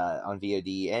it on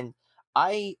VOD, and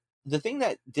the thing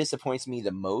that disappoints me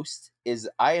the most is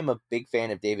I am a big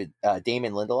fan of Damon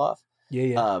Lindelof.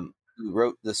 Yeah. Who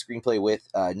wrote the screenplay with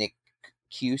Nick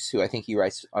Cuse, who I think he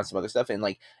writes on some other stuff, and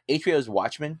like HBO's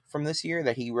Watchmen from this year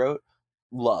that he wrote,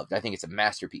 loved. I think it's a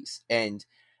masterpiece, and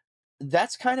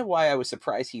that's kind of why I was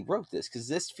surprised he wrote this, because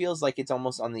this feels like it's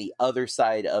almost on the other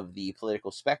side of the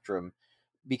political spectrum,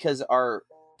 because our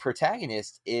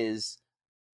protagonist is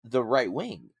the right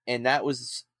wing, and I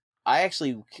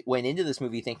actually went into this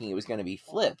movie thinking it was going to be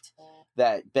flipped,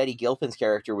 that Betty Gilpin's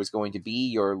character was going to be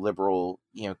your liberal,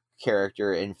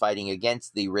 character and fighting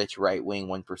against the rich right wing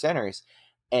 1%ers,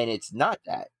 and it's not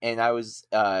that. And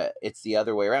it's the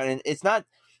other way around, and it's not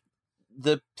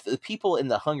the people in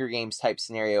the Hunger Games type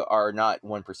scenario are not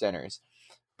 1%ers,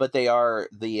 but they are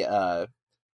the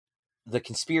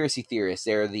conspiracy theorists.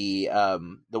 They're the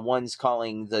ones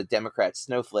calling the Democrats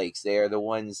snowflakes. They are the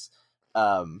ones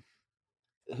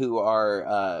who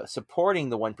are supporting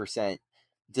the 1%,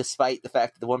 despite the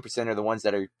fact that the 1% are the ones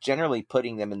that are generally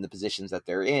putting them in the positions that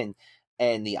they're in.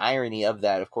 And the irony of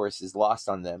that, of course, is lost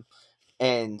on them.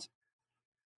 And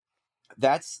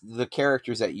that's the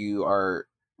characters that you are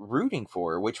rooting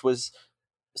for, which was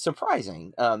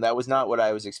surprising. That was not what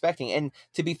I was expecting. And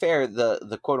to be fair,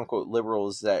 the quote unquote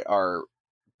liberals that are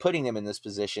putting them in this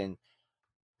position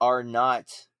are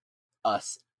not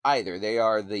us either. They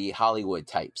are the Hollywood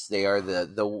types. They are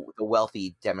the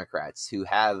wealthy Democrats who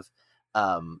have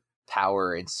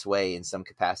power and sway in some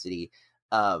capacity.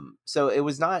 So it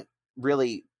was not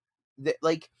really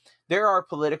like, there are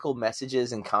political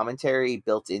messages and commentary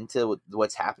built into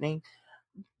what's happening,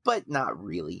 but not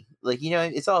really. Like,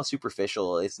 it's all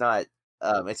superficial. It's not.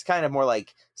 It's kind of more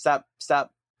like stop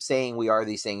saying we are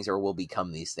these things or we'll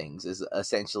become these things is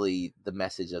essentially the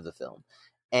message of the film.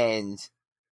 And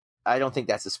I don't think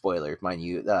that's a spoiler, mind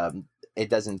you. It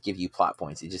doesn't give you plot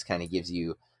points. It just kind of gives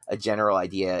you a general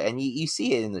idea, and you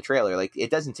see it in the trailer. Like, it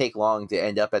doesn't take long to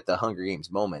end up at the Hunger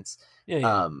Games moments.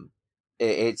 Yeah.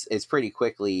 It's pretty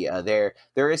quickly there.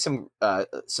 There is some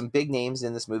big names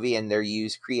in this movie, and they're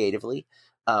used creatively.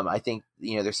 I think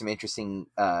there's some interesting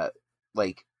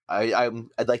like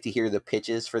I'd like to hear the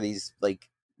pitches for these like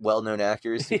well-known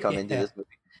actors who come into this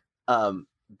movie.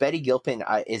 Betty Gilpin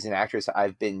is an actress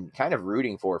I've been kind of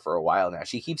rooting for a while now.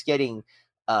 She keeps getting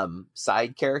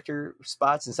side character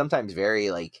spots, and sometimes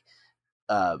very like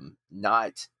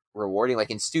not rewarding.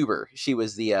 Like in Stuber, she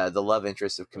was the love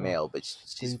interest of Kumail, but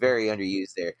she's very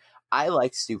underused there. I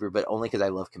liked Stuber, but only because I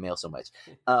love Kumail so much.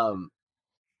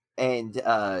 And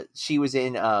she was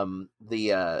in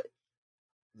the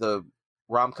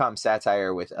rom-com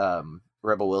satire with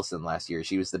Rebel Wilson last year.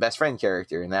 She was the best friend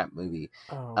character in that movie.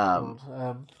 I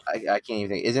can't even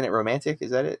think. Isn't it Romantic?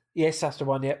 Is that it? Yes, that's the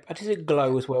one. Yep. I just did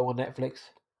Glow as well on Netflix.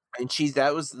 And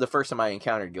that was the first time I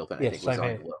encountered Gilpin. I think was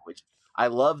on Glow, which I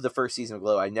loved the first season of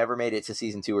Glow. I never made it to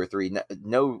season 2 or 3.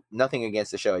 Nothing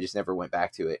against the show. I just never went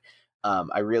back to it.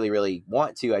 I really, really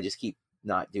want to. I just keep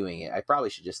not doing it. I probably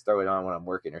should just throw it on when I'm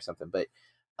working or something. But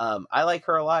I like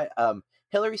her a lot.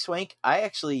 Hilary Swank, I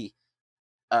actually.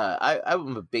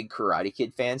 I'm a big Karate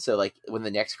Kid fan, so like when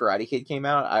the next Karate Kid came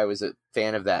out, I was a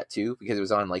fan of that too, because it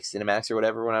was on like Cinemax or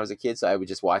whatever when I was a kid, so I would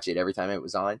just watch it every time it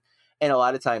was on. And a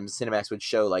lot of times Cinemax would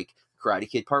show like Karate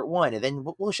Kid Part 1, and then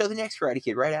we'll show the next Karate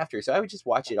Kid right after, so I would just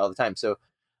watch it all the time. So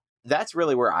that's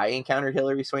really where I encountered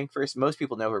Hilary Swank first. Most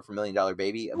people know her for $1 Million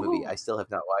Baby, a movie I still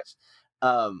have not watched.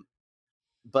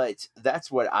 But that's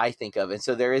what I think of, and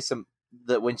so there is some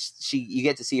when you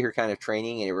get to see her kind of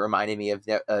training, and it reminded me of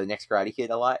Next Karate Kid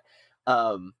a lot.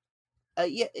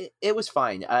 Yeah, it was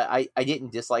fine. I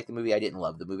didn't dislike the movie. I didn't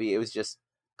love the movie. It was just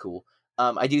cool.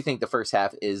 I do think the first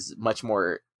half is much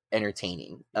more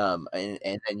entertaining. And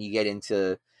then you get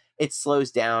into it,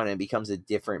 slows down and becomes a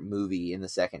different movie in the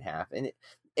second half, and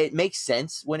it makes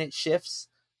sense when it shifts.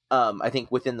 I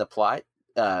think within the plot.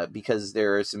 Because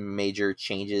there are some major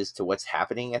changes to what's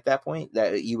happening at that point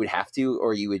that you would have to,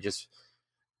 or you would just,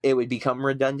 it would become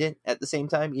redundant at the same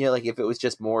time. Like if it was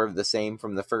just more of the same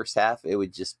from the first half, it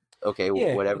would just,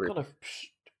 whatever. They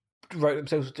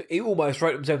kind of almost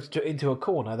wrote themselves into a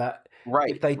corner that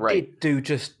right, if they did do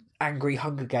just angry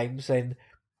Hunger Games, then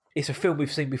it's a film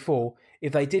we've seen before.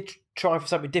 If they did try for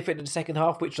something different in the second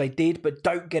half, which they did, but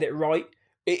don't get it right,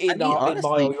 in my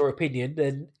honestly, or your opinion,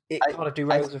 then it kind of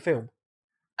derails the film.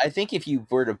 I think if you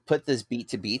were to put this beat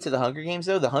to the Hunger Games,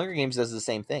 though, the Hunger Games does the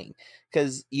same thing,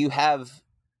 because you have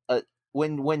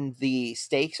when the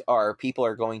stakes are people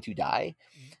are going to die,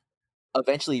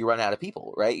 eventually you run out of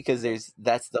people, right? Because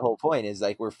that's the whole point, is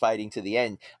like we're fighting to the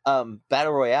end.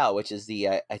 Battle Royale, which is the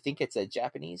I think it's a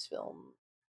Japanese film,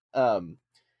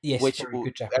 yes, which very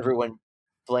good Japanese. everyone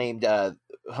blamed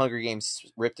Hunger Games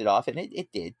ripped it off, and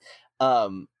it did.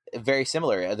 Very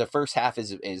similar. The first half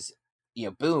is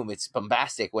boom, it's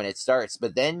bombastic when it starts,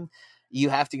 but then you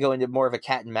have to go into more of a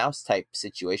cat and mouse type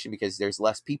situation because there's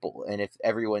less people, and if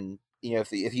everyone,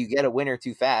 if you get a winner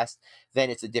too fast, then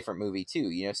it's a different movie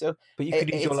too, so. But you could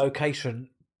use your location,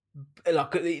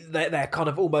 like they're kind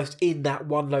of almost in that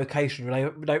one location. They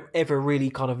don't ever really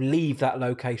kind of leave that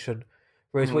location.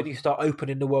 Whereas when you start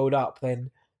opening the world up,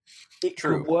 then it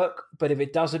could work. But if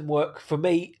it doesn't work for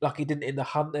me, like it didn't in The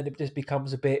Hunt, then it just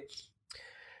becomes a bit.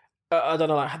 I don't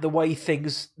know, like the way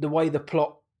the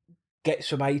plot gets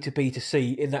from A to B to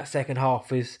C in that second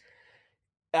half is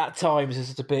at times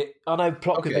is a bit. I know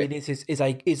plot convenience is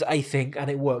a thing and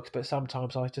it works, but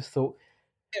sometimes I just thought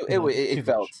it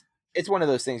felt. It's one of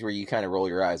those things where you kind of roll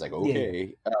your eyes, like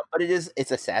okay, but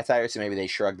it's a satire, so maybe they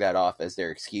shrug that off as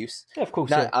their excuse. Yeah, of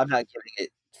course, I'm not giving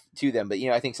it to them, but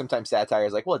I think sometimes satire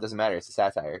is like, well, it doesn't matter, it's a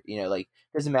satire. Like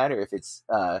it doesn't matter if it's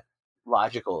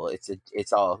logical,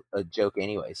 it's all a joke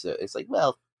anyway. So it's like,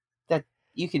 well, that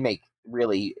you can make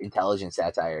really intelligent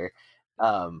satire.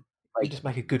 You just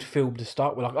make a good film to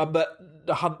start with. But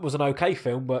The Hunt was an okay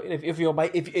film, but if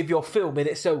your film in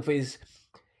itself is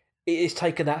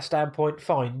taken that standpoint,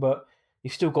 fine, but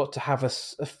you've still got to have a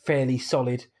fairly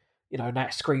solid,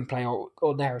 that screenplay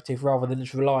or narrative, rather than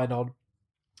just relying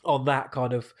on that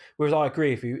kind of. Whereas I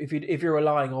agree with you, if you're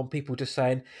relying on people just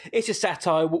saying it's a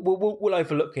satire, we'll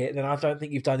overlook it, then I don't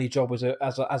think you've done your job as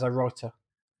a writer.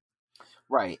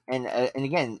 Right, and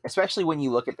again, especially when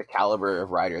you look at the caliber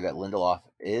of writer that Lindelof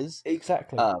is,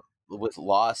 exactly, with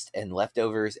Lost and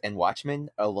Leftovers and Watchmen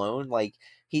alone, like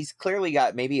he's clearly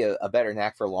got maybe a better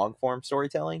knack for long form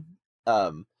storytelling.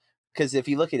 Because if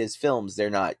you look at his films, they're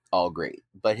not all great,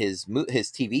 but his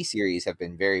TV series have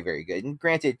been very, very good. And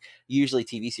granted, usually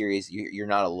TV series you're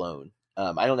not alone.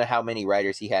 I don't know how many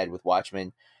writers he had with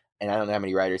Watchmen, and I don't know how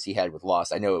many writers he had with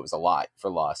Lost. I know it was a lot for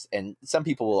Lost, and some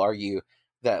people will argue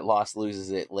that Lost loses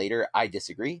it later. I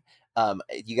disagree.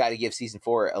 You got to give season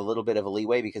 4 a little bit of a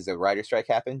leeway because the writer strike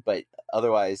happened, but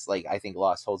otherwise, like, I think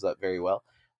Lost holds up very well.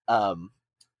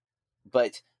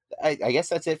 But I guess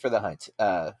that's it for The Hunt.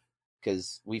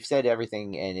 Because we've said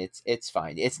everything, and it's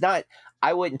fine. It's not.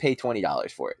 I wouldn't pay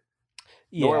 $20 for it.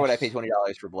 Yes. Nor would I pay $20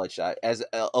 for Bloodshot as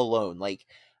alone. Like,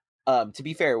 to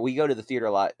be fair, we go to the theater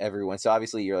a lot, everyone. So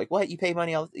obviously, you're like, "What? You pay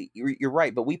money? You're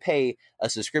right." But we pay a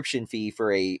subscription fee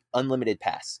for a unlimited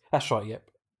pass. That's right. Yep.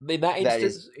 In that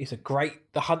instance,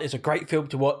 The Hunt is a great film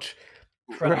to watch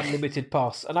for an unlimited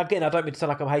pass. And again, I don't mean to sound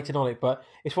like I'm hating on it, but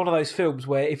it's one of those films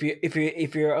where if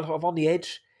you're on the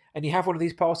edge and you have one of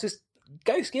these passes,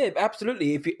 go ski it.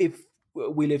 Absolutely. If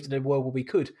we lived in a world where we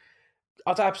could,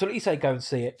 I'd absolutely say go and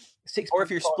see it. Or if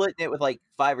you're splitting it with like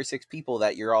 5 or 6 people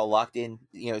that you're all locked in,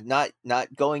 not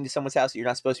going to someone's house that you're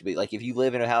not supposed to be. Like if you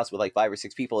live in a house with like 5 or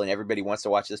 6 people and everybody wants to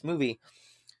watch this movie,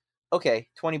 okay,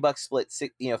 $20 split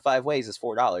 5 ways is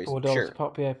 $4. $4 sure. a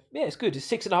pop, yeah, it's good. It's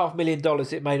 $6.5 million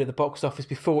it made at the box office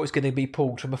before it's going to be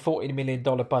pulled from a $14 million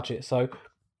budget. So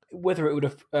whether it would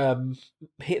have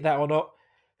hit that or not,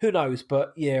 who knows?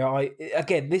 But yeah,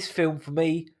 this film for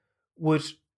me would.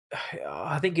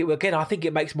 I think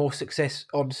it makes more success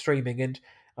on streaming, and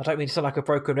I don't mean to sound like a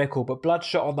broken record, but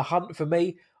Bloodshot and The Hunt for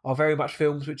me are very much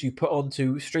films which you put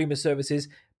onto streamer services,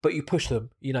 but you push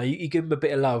them. You give them a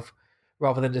bit of love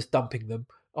rather than just dumping them,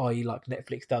 i.e. like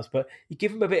Netflix does. But you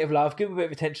give them a bit of love, give them a bit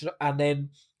of attention, and then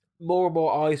more and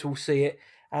more eyes will see it.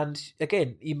 And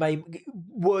again, you may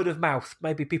word of mouth.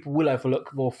 Maybe people will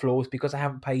overlook more flaws because they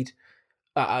haven't paid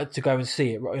to go and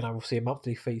see it. Obviously a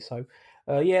monthly fee. So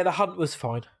The Hunt was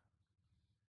fine.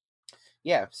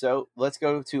 Yeah, so let's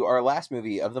go to our last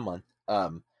movie of the month,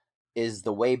 is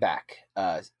The Way Back,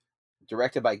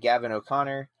 directed by Gavin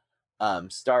O'Connor,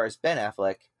 stars Ben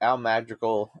Affleck, Al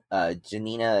Madrigal,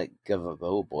 Janina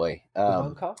Gavankar,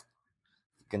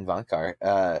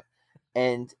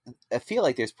 and I feel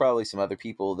like there's probably some other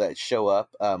people that show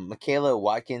up. Michaela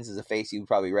Watkins is a face you would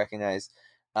probably recognize.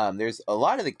 There's a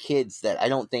lot of the kids that I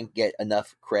don't think get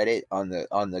enough credit on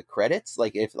the credits.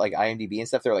 Like if like IMDb and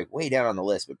stuff, they're like way down on the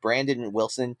list. But Brandon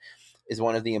Wilson is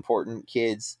one of the important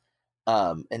kids.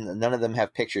 And none of them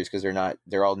have pictures because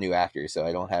they're all new actors, so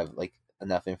I don't have like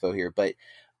enough info here. But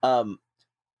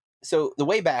so The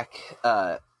Way Back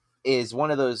is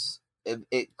one of those.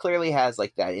 It clearly has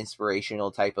like that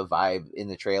inspirational type of vibe in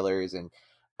the trailers, and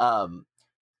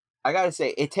I gotta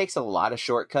say, it takes a lot of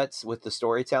shortcuts with the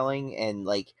storytelling, and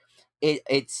like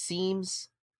it seems.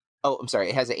 Oh, I'm sorry.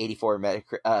 It has an 84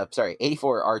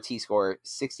 84 RT score,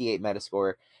 68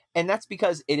 Metascore, and that's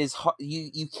because it is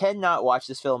you cannot watch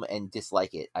this film and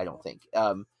dislike it. I don't think,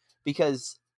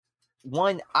 because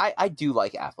one, I do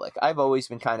like Affleck. I've always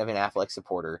been kind of an Affleck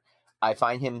supporter. I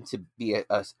find him to be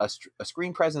a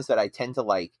screen presence that I tend to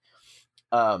like.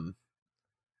 I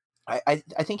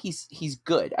think he's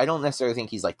good. I don't necessarily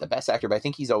think he's like the best actor, but I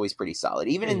think he's always pretty solid.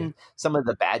 Even in some of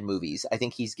the bad movies, I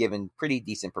think he's given pretty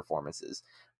decent performances.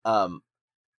 And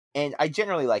I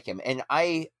generally like him. And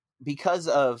because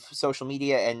of social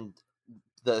media and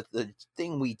the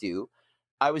thing we do,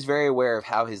 I was very aware of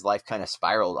how his life kind of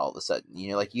spiraled all of a sudden. You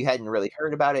know, like you hadn't really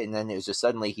heard about it, and then it was just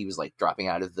suddenly he was like dropping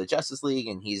out of the Justice League,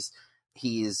 and he's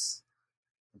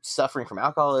suffering from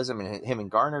alcoholism, and him and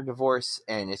Garner divorce,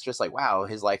 and it's just like, wow,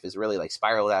 his life is really like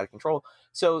spiraled out of control.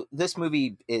 So this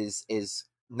movie is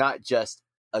not just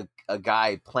a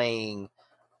guy playing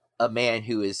a man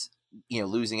who is, you know,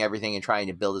 losing everything and trying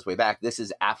to build his way back. This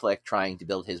is Affleck trying to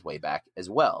build his way back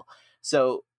as well.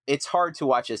 So it's hard to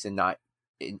watch this and not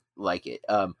like it.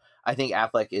 I think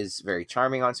Affleck is very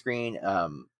charming on screen.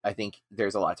 I think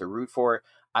there's a lot to root for.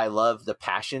 I love the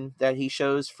passion that he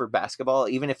shows for basketball,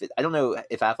 even if I don't know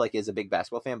if Affleck is a big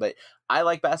basketball fan, but I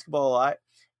like basketball a lot.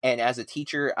 And as a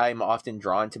teacher, I'm often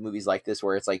drawn to movies like this,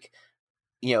 where it's like,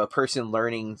 you know, a person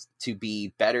learning to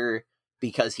be better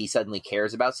because he suddenly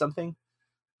cares about something.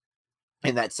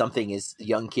 And that something is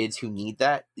young kids who need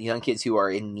that, young kids who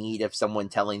are in need of someone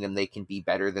telling them they can be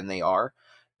better than they are.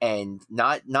 And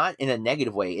not in a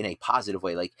negative way, in a positive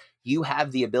way. Like, you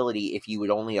have the ability if you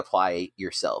would only apply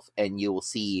yourself, and you will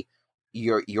see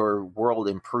your world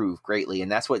improve greatly.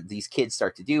 And that's what these kids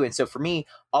start to do. And so for me,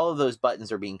 all of those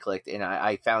buttons are being clicked, and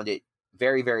I found it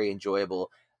very, very enjoyable.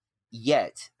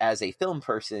 Yet, as a film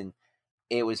person,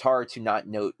 it was hard to not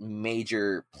note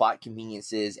major plot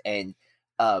conveniences. And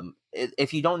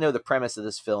if you don't know the premise of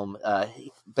this film,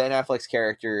 Ben Affleck's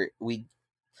character,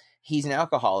 he's an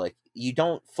alcoholic. You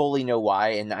don't fully know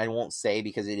why, and I won't say,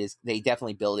 because they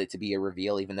definitely build it to be a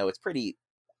reveal, even though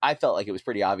I felt like it was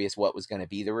pretty obvious what was going to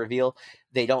be the reveal.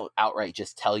 They don't outright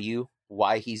just tell you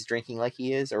why he's drinking like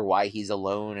he is, or why he's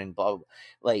alone and blah, blah.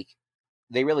 Like,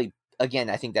 they really, again,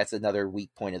 I think that's another weak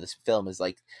point of this film, is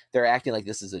like, they're acting like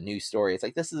this is a new story. It's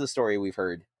like, this is a story we've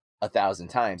heard 1,000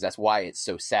 times. That's why it's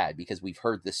so sad, because we've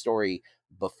heard the story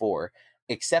before.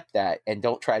 Accept that, and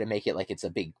don't try to make it like it's a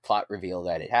big plot reveal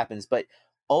that it happens. But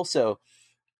also,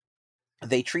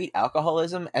 they treat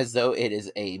alcoholism as though it is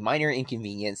a minor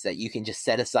inconvenience that you can just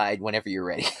set aside whenever you're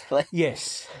ready. Like,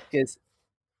 yes, because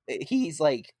he's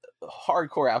like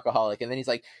hardcore alcoholic, and then he's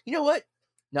like, you know what,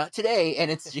 not today, and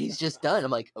he's just done.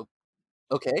 I'm like, oh,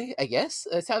 okay, I guess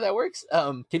that's how that works.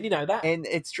 Can you know that? And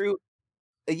it's true.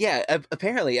 Yeah,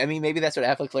 apparently. I mean, maybe that's what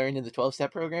Affleck learned in the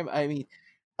 12-step program. I mean,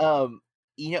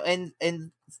 you know,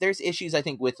 and there's issues, I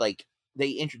think, with like,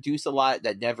 they introduce a lot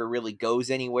that never really goes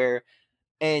anywhere,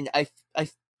 and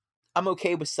I'm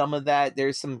okay with some of that.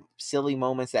 There's some silly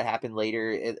moments that happen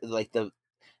later,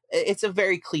 it's a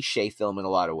very cliche film in a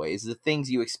lot of ways. The things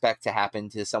you expect to happen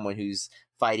to someone who's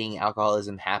fighting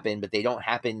alcoholism happen, but they don't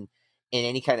happen in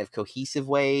any kind of cohesive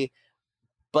way.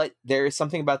 But there is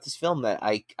something about this film that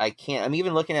I can't. I'm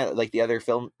even looking at like the other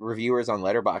film reviewers on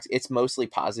Letterboxd. It's mostly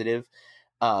positive.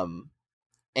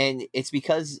 And it's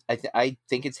because I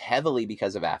think it's heavily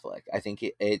because of Affleck. I think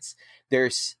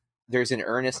there's an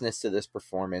earnestness to this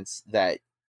performance that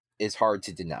is hard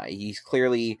to deny. He's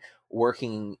clearly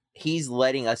working. He's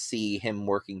letting us see him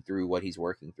working through what he's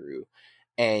working through.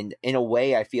 And in a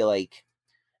way, I feel like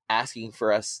asking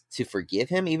for us to forgive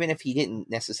him, even if he didn't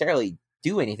necessarily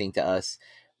do anything to us.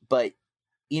 But,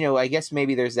 you know, I guess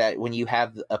maybe there's that, when you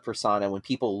have a persona, when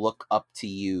people look up to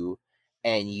you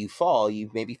and you fall,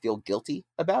 you maybe feel guilty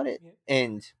about it. Yeah.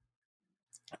 And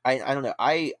I don't know.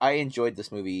 I enjoyed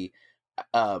this movie.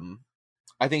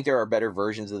 I think there are better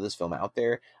versions of this film out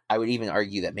there. I would even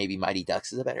argue that maybe Mighty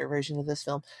Ducks is a better version of this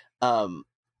film.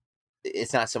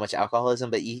 It's not so much alcoholism,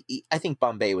 but I think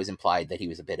Bombay was implied that he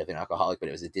was a bit of an alcoholic, but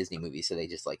it was a Disney movie, so they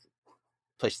just like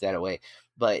pushed that away.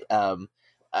 But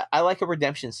I like a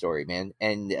redemption story, man,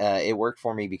 and it worked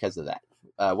for me because of that.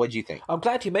 What do you think? I'm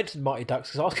glad you mentioned Mighty Ducks,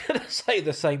 because I was going to say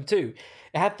the same too.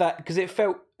 It had that, because it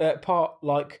felt part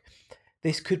like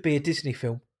this could be a Disney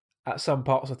film at some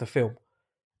parts of the film.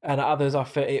 and at others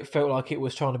it felt like it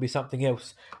was trying to be something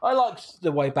else. I liked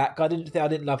The Way Back. I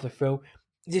didn't love the film.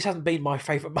 This hasn't been my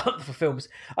favourite month for films.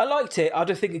 I liked it. I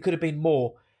just think it could have been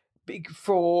more.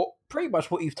 For pretty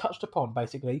much what you've touched upon,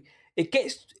 basically,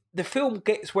 the film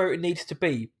gets where it needs to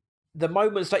be. The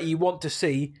moments that you want to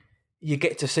see, you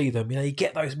get to see them. You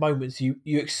get those moments you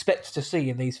expect to see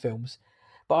in these films.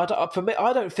 But for me,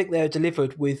 I don't think they're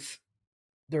delivered with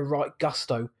the right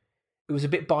gusto. It was a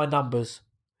bit by numbers.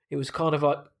 It was kind of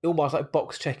like almost like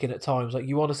box checking at times. Like,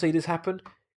 you want to see this happen?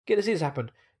 Get to see this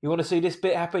happen. You want to see this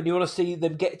bit happen? You want to see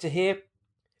them get to here?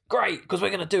 Great, because we're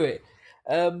going to do it.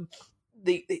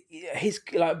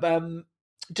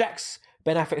 Jack's,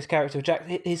 Ben Affleck's character, Jack,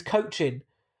 his coaching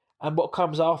and what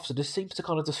comes after just seems to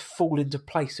kind of just fall into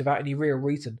place without any real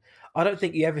reason. I don't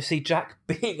think you ever see Jack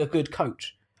being a good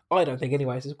coach. I don't think,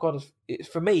 anyways.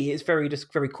 For me, it's very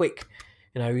quick.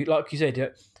 Like you said,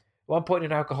 at one point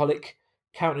an alcoholic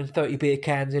counting 30 beer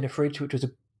cans in a fridge, which was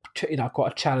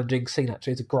quite a challenging scene.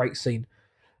 Actually, it's a great scene.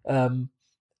 And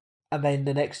then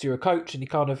the next you're a coach and you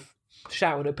kind of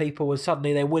shouting at people and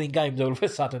suddenly they're winning games all of a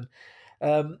sudden.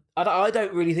 I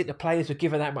don't really think the players were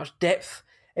given that much depth.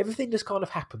 Everything just kind of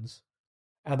happens.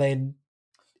 And then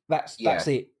that's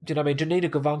it. Do you know what I mean? Janina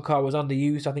Gavankar was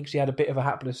underused. I think she had a bit of a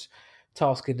hapless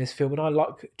task in this film, and I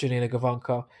like Janina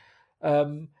Gavankar.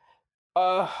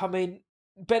 I mean,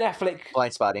 Ben Affleck...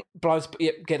 Blindspotting.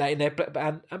 Get that in there.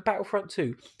 And Battlefront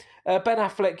 2. Ben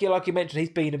Affleck, like you mentioned, he's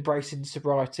been embracing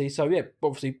sobriety. So, yeah,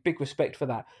 obviously, big respect for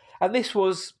that. And this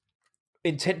was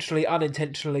intentionally,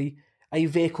 unintentionally, a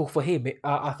vehicle for him.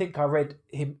 I think I read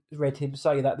him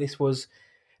say that this was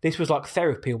like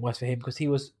therapy almost for him, because he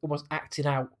was almost acting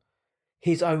out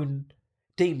his own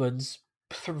demons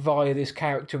via this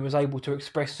character and was able to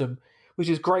express them, which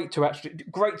is great to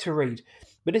read.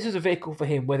 But this is a vehicle for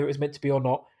him, whether it's meant to be or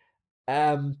not,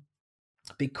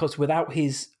 because without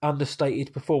his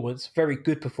understated performance, very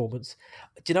good performance,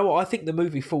 do you know what? I think the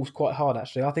movie falls quite hard,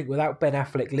 actually. I think without Ben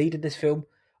Affleck leading this film,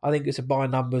 I think it's a by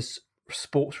numbers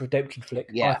sports redemption flick,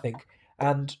 I think.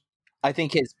 And I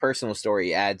think his personal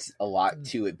story adds a lot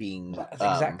to it being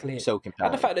exactly so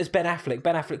compelling. And the fact that it's Ben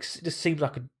Affleck just seems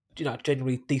like a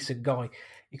genuinely decent guy.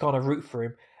 You kind of root for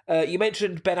him. You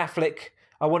mentioned Ben Affleck.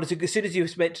 I wanted to, as soon as you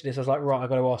mentioned this, I was like, right, I've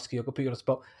got to ask you. I've got to put you on the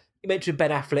spot. You mentioned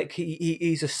Ben Affleck.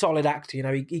 He's a solid actor.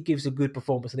 He gives a good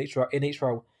performance in each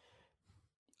role.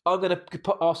 I'm going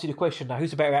to ask you the question now.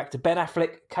 Who's a better actor, Ben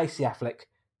Affleck, Casey Affleck?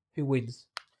 Who wins?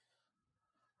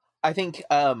 I think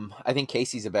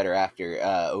Casey's a better actor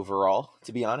overall,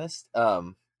 to be honest.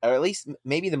 Or at least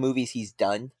maybe the movies he's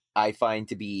done I find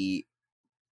to be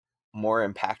more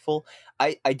impactful.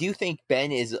 I do think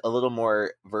Ben is a little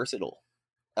more versatile.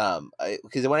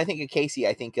 Because when I think of Casey,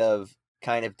 I think of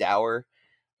kind of dour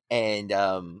and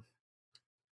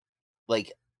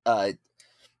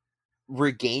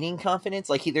regaining confidence.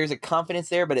 Like there's a confidence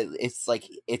there, but it's like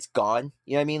it's gone.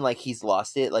 You know what I mean? Like he's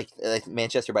lost it. Like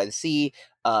Manchester by the Sea,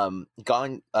 Gone,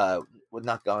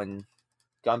 not Gone,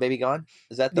 Gone Baby Gone.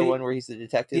 Is that the one where he's the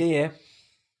detective? Yeah.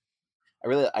 I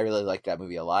really like that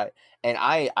movie a lot, and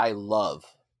I love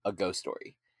A Ghost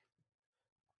Story.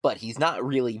 But he's not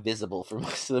really visible for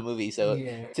most of the movie, so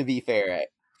to be fair,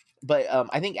 but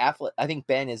I think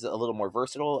Ben is a little more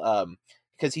versatile.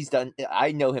 Because he's done,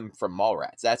 I know him from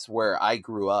Mallrats. That's where I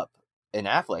grew up, an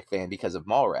Affleck fan because of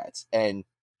Mallrats, and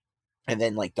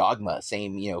then like Dogma,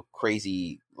 same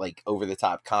crazy like over the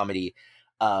top comedy.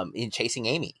 In Chasing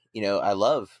Amy, I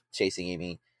love Chasing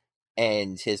Amy,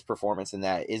 and his performance in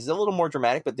that is a little more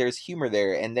dramatic, but there's humor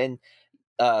there. And then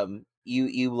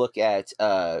you look at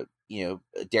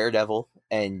Daredevil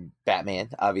and Batman.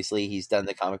 Obviously, he's done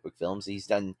the comic book films. He's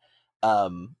done.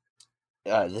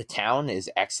 The Town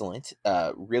is excellent.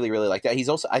 Really, really like that.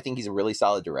 I think he's a really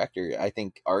solid director. I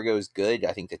think Argo's good.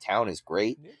 I think The Town is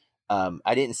great.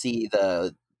 I didn't see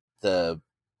the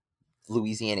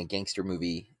Louisiana gangster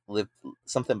movie, Live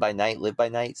by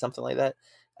Night, something like that.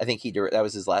 I think that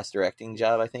was his last directing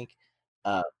job. I think.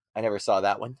 I never saw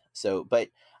that one. So, but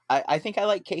I think I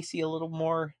like Casey a little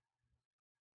more.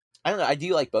 I don't know. I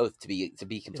do like both, to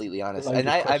be completely honest. And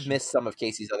I've missed some of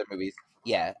Casey's other movies.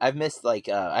 Yeah, I've missed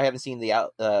I haven't seen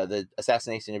the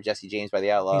Assassination of Jesse James by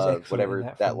the Outlaw,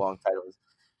 whatever that long title is.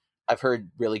 I've heard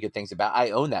really good things about.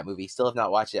 I own that movie. Still have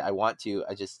not watched it. I want to.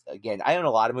 I own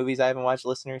a lot of movies I haven't watched,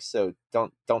 listeners. So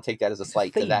don't take that as a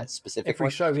slight to that specific every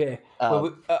one. Show. Yeah,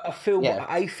 a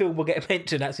film will get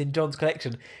mentioned that's in John's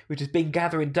collection, which has been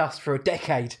gathering dust for a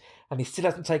decade, and he still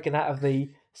hasn't taken out of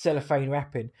the cellophane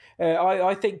wrapping.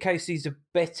 I think Casey's a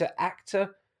better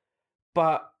actor,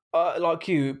 but like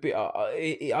you,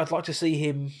 I'd like to see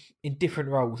him in different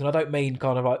roles, and I don't mean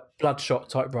kind of like Bloodshot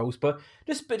type roles, but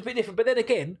just a bit different. But then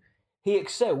again, he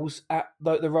excels at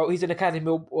the role. He's an Academy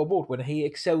Award winner. He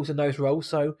excels in those roles,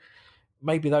 so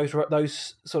maybe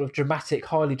those sort of dramatic,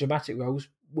 highly dramatic roles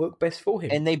work best for him.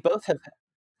 And they both have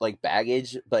like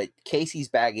baggage, but Casey's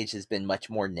baggage has been much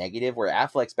more negative, where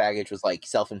Affleck's baggage was like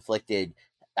self-inflicted.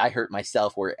 I hurt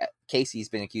myself, where Casey's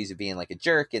been accused of being like a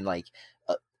jerk, and like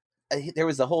there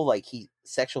was the whole like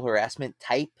sexual harassment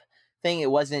type thing. It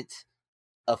wasn't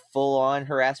a full-on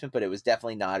harassment, but it was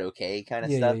definitely not okay kind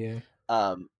of stuff.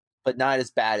 But not as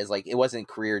bad as like, it wasn't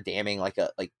career damning like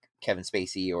Kevin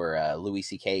Spacey or Louis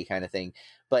C.K. kind of thing.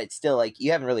 But still, like,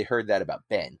 you haven't really heard that about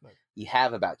Ben. Right. You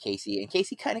have about Casey, and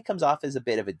Casey kind of comes off as a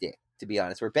bit of a dick, to be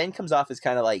honest, where Ben comes off as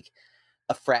kind of like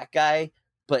a frat guy,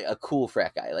 but a cool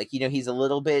frat guy. Like, you know, he's a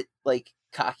little bit like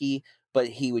cocky, but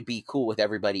he would be cool with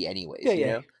everybody anyways. You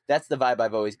know? That's the vibe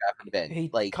I've always got from Ben. He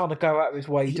like kind of go out of his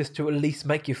way just to at least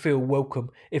make you feel welcome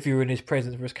if you're in his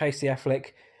presence. Whereas Casey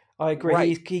Affleck, I agree.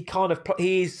 Right. He kind of to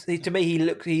me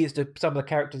he is some of the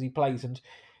characters he plays, and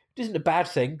it isn't a bad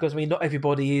thing, because I mean not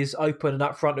everybody is open and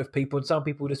upfront with people, and some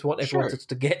people just want everyone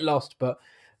to get lost. But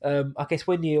I guess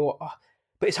but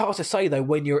it's hard to say though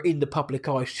when you're in the public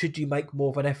eye. Should you make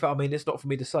more of an effort? I mean, it's not for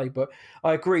me to say, but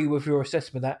I agree with your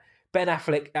assessment that Ben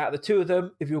Affleck, out of the two of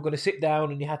them, if you were going to sit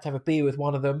down and you had to have a beer with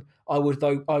one of them, I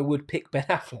would pick Ben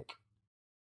Affleck.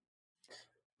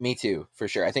 Me too, for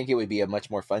sure. I think it would be a much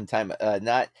more fun time.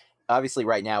 Not obviously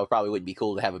right now, it probably wouldn't be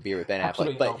cool to have a beer with Ben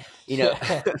Affleck, but you know,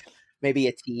 maybe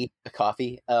a tea, a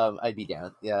coffee. I'd be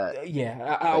down.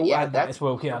 Yeah, I'll add that as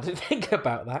well. Yeah, I didn't think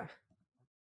about that.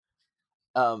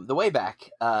 The Way Back.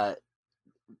 I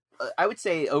would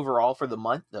say overall for the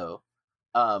month though,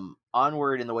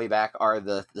 Onward and The Way Back are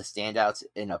the standouts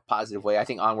in a positive way. I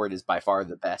think Onward is by far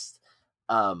the best.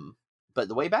 But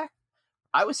The Way Back,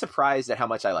 I was surprised at how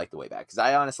much I liked The Way Back, because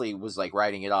I honestly was like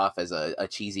writing it off as a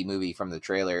cheesy movie from the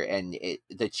trailer, and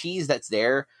the cheese that's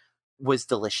there was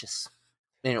delicious,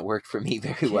 and it worked for me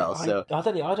very well. So I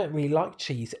don't really like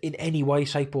cheese in any way,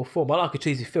 shape, or form. I like a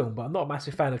cheesy film, but I'm not a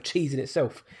massive fan of cheese in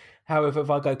itself. However, if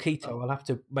I go keto, I'll have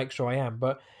to make sure I am.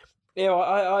 But yeah,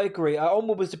 I agree.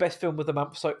 Onward was the best film of the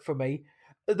month for me.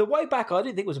 The Way Back, I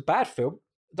didn't think it was a bad film.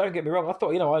 Don't get me wrong. I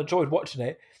thought, I enjoyed watching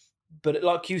it. But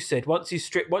like you said, once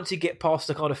you get past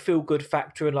the kind of feel good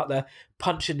factor and like the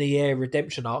punch in the air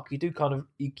redemption arc, you do kind of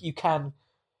you can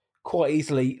quite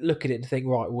easily look at it and think,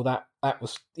 right, well that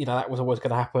was that was always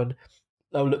going to happen.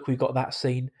 Oh look, we got that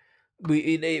scene.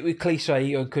 We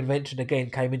cliche and convention again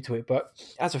came into it, but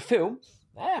as a film,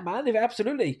 yeah, man,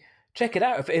 absolutely check it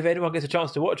out. If anyone gets a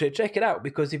chance to watch it, check it out,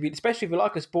 because especially if you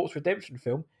like a sports redemption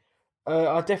film,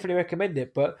 I definitely recommend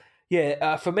it. But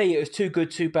yeah, for me, it was too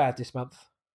good, too bad this month.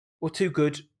 Or too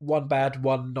good, one bad,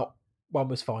 one not. One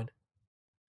was fine.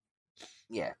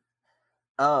 Yeah.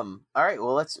 All right.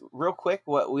 Well, let's real quick.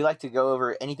 What we like to go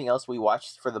over anything else we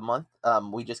watched for the month.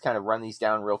 We just kind of run these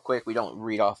down real quick. We don't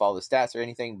read off all the stats or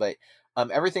anything, but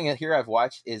everything here I've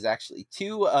watched is actually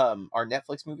two are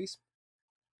Netflix movies.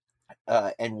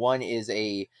 And one is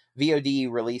a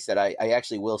VOD release that I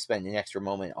actually will spend an extra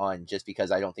moment on, just because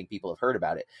I don't think people have heard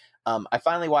about it. I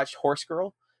finally watched Horse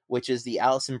Girl, which is the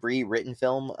Alison Brie written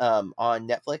film on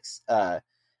Netflix.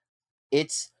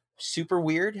 It's super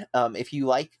weird. If you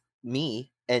like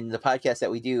me and the podcast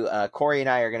that we do, Corey and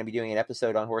I are going to be doing an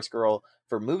episode on Horse Girl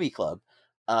for Movie Club,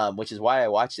 which is why I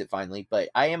watched it finally. But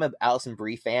I am an Alison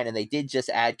Brie fan, and they did just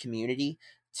add Community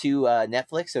to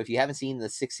Netflix. So if you haven't seen the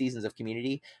 6 seasons of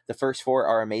Community, the first 4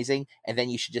 are amazing, and then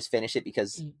you should just finish it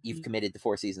because you've committed to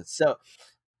 4 seasons. So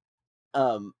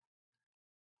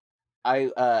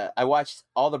I watched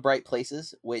All the Bright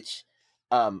Places, which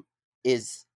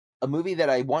is a movie that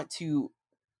I want to,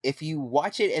 if you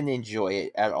watch it and enjoy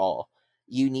it at all,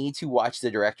 you need to watch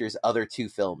the director's other 2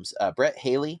 films. Brett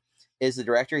Haley is the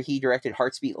director. He directed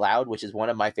Hearts Beat Loud, which is one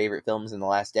of my favorite films in the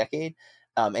last decade.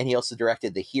 And he also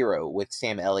directed The Hero with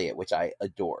Sam Elliott, which I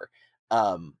adore.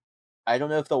 I don't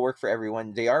know if they'll work for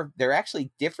everyone. They're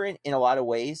actually different in a lot of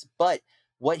ways, but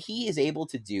what he is able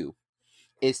to do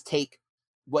is take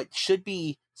what should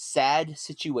be sad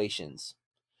situations,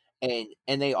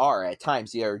 and they are at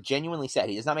times, they are genuinely sad.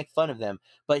 He does not make fun of them,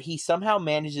 but he somehow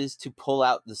manages to pull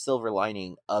out the silver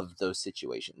lining of those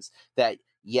situations. That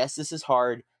yes, this is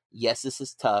hard. Yes, this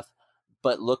is tough,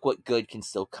 but look what good can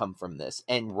still come from this.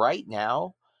 And right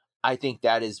now, I think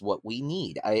that is what we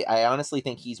need. I honestly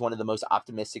think he's one of the most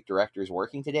optimistic directors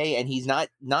working today, and he's not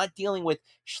dealing with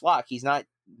schlock. He's not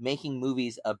making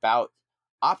movies about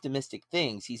optimistic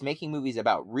things. He's making movies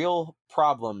about real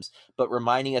problems, but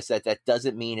reminding us that that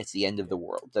doesn't mean it's the end of the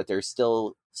world, that there's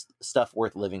still stuff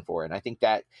worth living for. And I think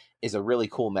that is a really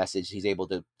cool message he's able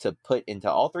to put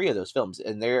into all three of those films.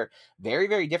 And they're very,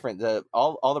 very different.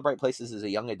 All the Bright Places is a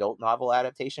young adult novel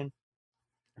adaptation,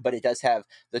 but it does have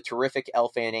the terrific Elle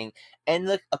Fanning and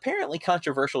the apparently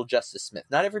controversial Justice Smith.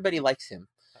 Not everybody likes him.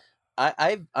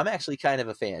 I'm actually kind of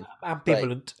a fan.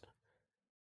 Ambivalent.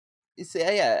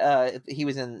 He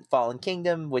was in Fallen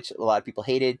Kingdom, which a lot of people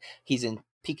hated. He's in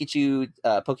Pikachu,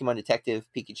 Pokemon Detective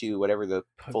Pikachu, whatever the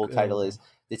full title is,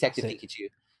 Detective Pikachu,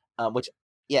 which,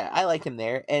 yeah, I like him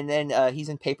there. And then he's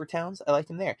in Paper Towns. I like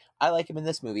him there. I like him in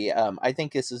this movie. I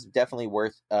think this is definitely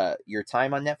worth your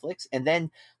time on Netflix. And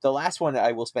then the last one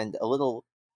I will spend a little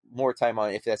more time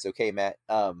on, if that's okay, Matt.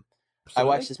 I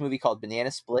watched this movie called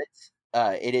Banana Split.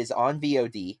 It is on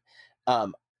VOD.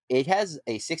 It has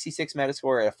a 66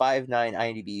 Metascore and a 5.9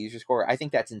 IMDb user score. I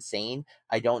think that's insane.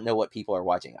 I don't know what people are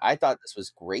watching. I thought this was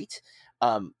great.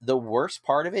 The worst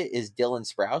part of it is Dylan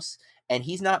Sprouse, and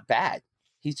he's not bad.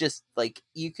 He's just like,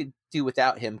 you could do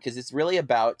without him, because it's really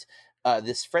about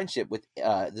this friendship with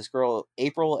this girl,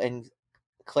 April and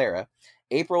Clara.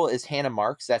 April is Hannah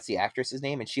Marks. That's the actress's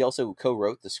name, and she also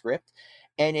co-wrote the script.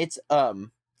 And it's a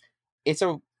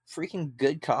freaking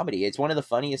good comedy. It's one of the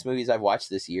funniest movies I've watched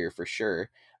this year for sure.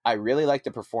 I really like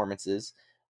the performances.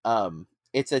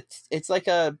 It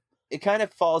kind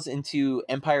of falls into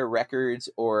Empire Records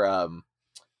or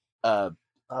Can't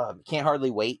Hardly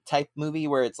Wait type movie,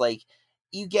 where it's like,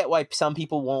 you get why some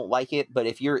people won't like it, but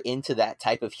if you're into that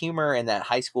type of humor and that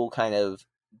high school kind of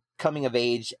coming of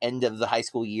age, end of the high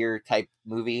school year type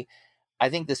movie, I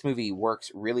think this movie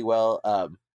works really well.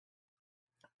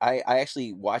 I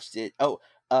actually watched it.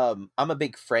 I'm a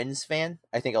big Friends fan.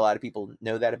 I think a lot of people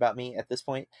know that about me at this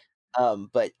point.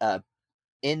 But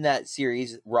in that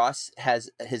series, Ross has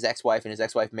his ex-wife, and his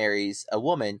ex-wife marries a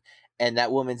woman, and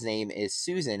that woman's name is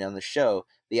Susan on the show.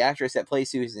 The actress that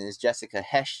plays Susan is Jessica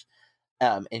Hesh,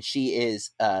 and she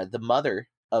is the mother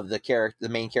of the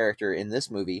main character in this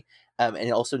movie,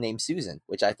 and also named Susan,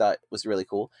 which I thought was really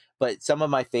cool. But some of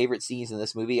my favorite scenes in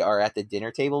this movie are at the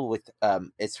dinner table with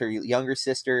it's her younger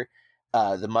sister,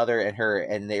 the mother, and her,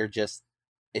 and they're just,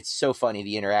 it's so funny,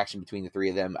 the interaction between the three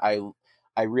of them.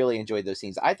 I really enjoyed those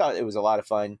scenes. I thought it was a lot of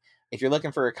fun. If you're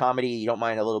looking for a comedy, you don't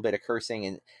mind a little bit of cursing,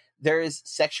 and there is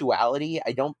sexuality.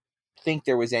 I don't think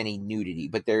there was any nudity,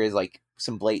 but there is like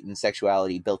some blatant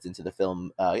sexuality built into the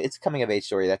film. It's a coming of age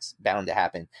story. That's bound to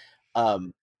happen.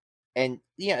 And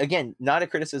yeah, again, not a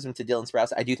criticism to Dylan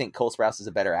Sprouse. I do think Cole Sprouse is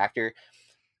a better actor.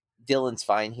 Dylan's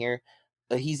fine here.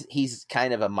 He's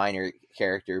kind of a minor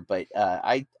character, but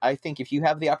I think if you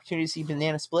have the opportunity to see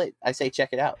Banana Split, I say check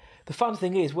it out. The fun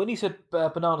thing is, when he said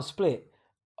Banana Split,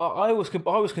 I was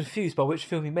confused by which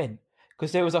film he meant,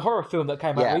 because there was a horror film that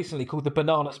came out recently called The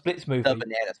Banana Splits Movie. The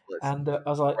Banana Splits. And I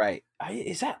was like, right,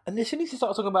 is that? And as soon as he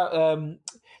started talking about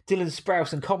Dylan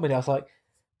Sprouse and comedy, I was like,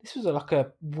 this was like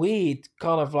a weird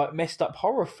kind of like messed up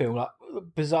horror film, like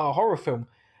bizarre horror film.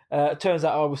 It turns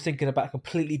out I was thinking about a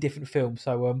completely different film.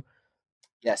 So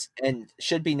yes, and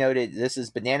should be noted, this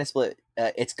is Banana Split.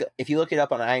 It's, if you look it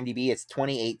up on IMDb, it's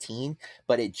 2018,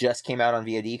 but it just came out on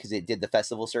VOD because it did the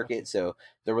festival circuit, so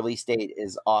the release date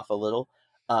is off a little.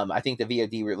 I think the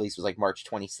VOD release was like March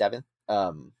 27th,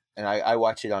 and I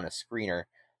watched it on a screener.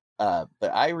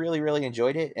 But I really, really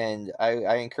enjoyed it, and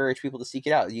I encourage people to seek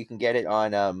it out. You can get it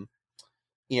on,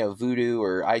 Vudu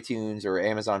or iTunes or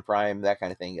Amazon Prime, that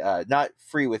kind of thing. Not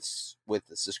free with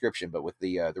the subscription, but with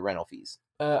the rental fees.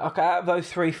 Okay, out of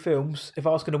those three films, if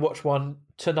I was going to watch one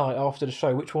tonight after the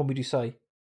show, which one would you say?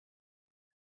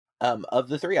 Of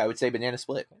the three, I would say Banana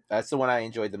Split. That's the one I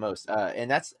enjoyed the most.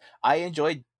 And I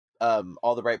enjoyed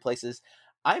All the Right Places.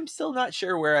 I'm still not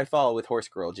sure where I fall with Horse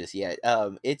Girl just yet.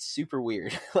 It's super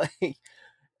weird,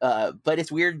 but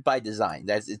it's weird by design.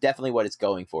 That's definitely what it's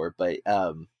going for. But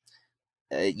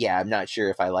yeah, I'm not sure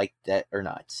if I like that or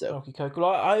not. So okay, cool.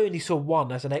 I only saw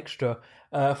one as an extra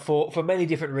for many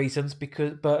different reasons,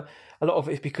 but a lot of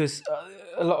it is because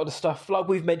a lot of the stuff, like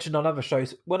we've mentioned on other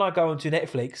shows, when I go onto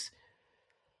Netflix,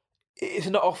 it's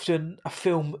not often a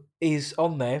film is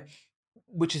on there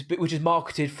which is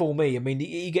marketed for me. I mean,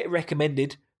 you get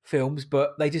recommended films,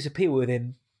 but they disappear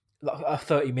within like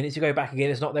 30 minutes. You go back again,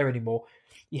 it's not there anymore.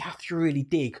 You have to really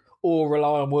dig or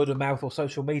rely on word of mouth or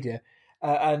social media.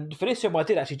 And for this film, I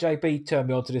did actually. JB turned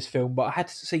me onto this film, but I had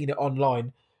seen it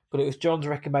online. But it was John's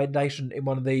recommendation in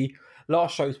one of the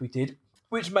last shows we did,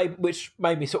 which made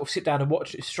me sort of sit down and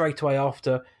watch it straight away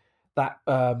after that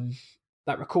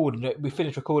recording. We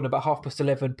finished recording about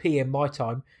 11:30 p.m. my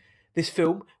time. This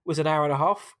film was an hour and a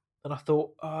half. and I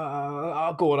thought,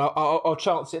 I'll go on, I'll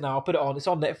chance it now. I'll put it on. It's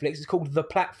on Netflix. It's called The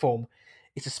Platform.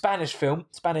 It's a Spanish film,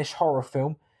 Spanish horror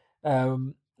film.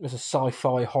 It's a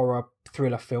sci-fi horror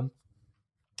thriller film.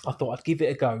 I thought I'd give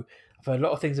it a go. I've heard a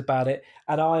lot of things about it,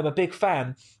 and I am a big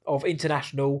fan of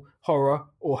international horror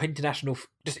or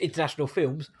just international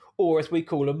films, or as we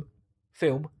call them,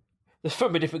 film. That's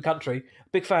from a different country.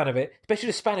 Big fan of it, especially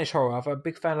the Spanish horror. I'm a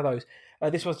big fan of those.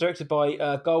 This one's directed by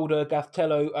Golda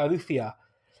Gaztelo Arrufia.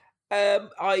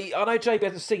 I know JB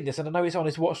hasn't seen this, and I know it's on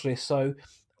his watch list, and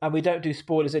we don't do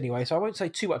spoilers anyway, so I won't say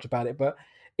too much about it, but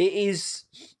it's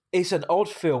an odd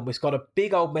film. It's got a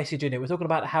big old message in it. We're talking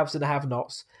about the haves and the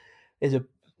have-nots. There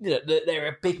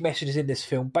are big messages in this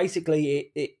film.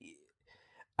 Basically, it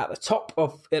at the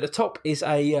top is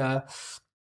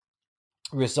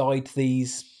reside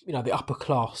these, the upper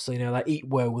class. They eat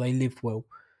well, they live well,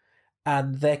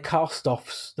 and their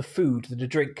cast-offs, the food and the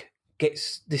drink,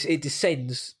 it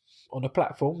descends on a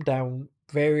platform down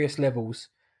various levels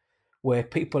where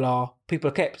people are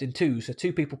kept in twos, so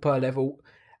 2 people per level,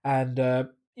 and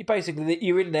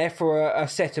you're in there for a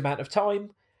set amount of time,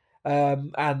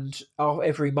 and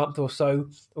every month or so,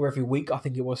 or every week, I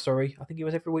think it was every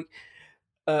week.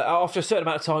 After a certain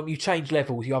amount of time, you change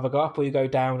levels. You either go up or you go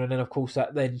down, and then of course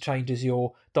that then changes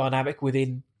your dynamic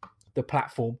within the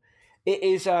platform.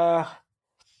 It's a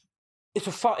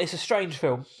strange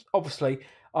film. Obviously,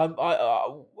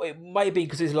 it may be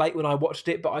because it's late when I watched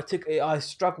it, but I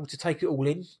struggled to take it all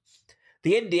in.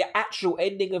 The actual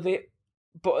ending of it,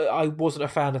 but I wasn't a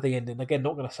fan of the ending. Again,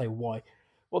 not going to say why.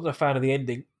 Wasn't a fan of the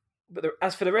ending. But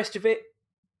as for the rest of it,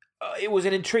 it was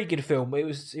an intriguing film. It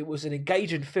was an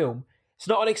engaging film. It's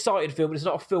not an exciting film. It's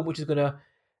not a film which is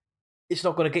it's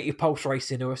not gonna get your pulse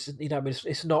racing, or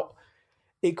it's not.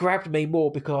 It grabbed me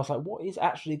more because I was like, what is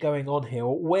actually going on here?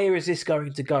 Or where is this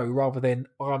going to go? Rather than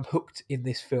I'm hooked in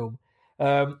this film.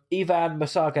 Ivan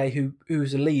Masage,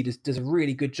 who's the lead, does a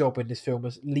really good job in this film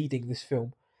as leading this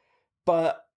film.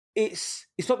 But it's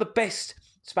not the best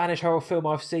Spanish horror film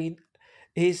I've seen.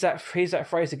 Here's that phrase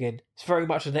again. It's very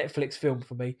much a Netflix film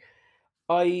for me.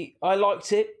 I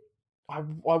liked it. I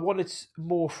wanted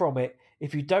more from it.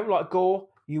 If you don't like gore,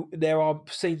 there are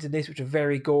scenes in this which are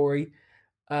very gory.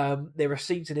 There are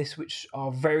scenes in this which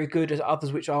are very good, as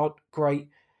others which aren't great.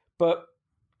 But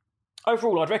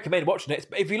overall, I'd recommend watching it.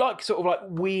 If you like sort of like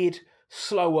weird,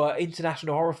 slower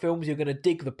international horror films, you're going to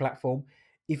dig The Platform.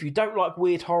 If you don't like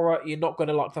weird horror, you're not going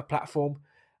to like The Platform.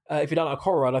 If you don't like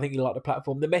horror, I don't think you like The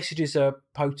Platform. The messages are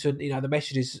potent. The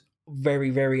message is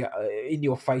very, very in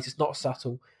your face. It's not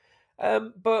subtle.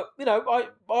 But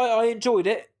I enjoyed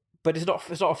it. But it's not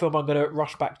a film I'm going to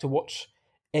rush back to watch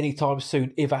anytime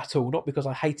soon, if at all. Not because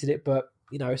I hated it, but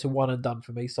it's a one and done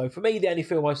for me. So for me, the only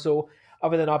film I saw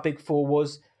other than our big four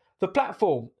was The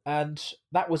Platform, and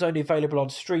that was only available on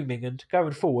streaming. And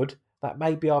going forward, that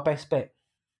may be our best bet.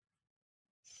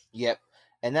 Yep.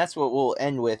 And that's what we'll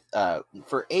end with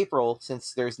for April,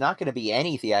 since there's not going to be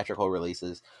any theatrical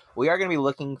releases. We are going to be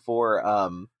looking for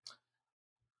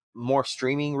more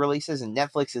streaming releases, and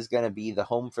Netflix is going to be the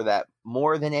home for that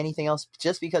more than anything else,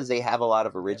 just because they have a lot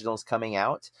of originals coming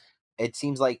out. It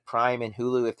seems like Prime and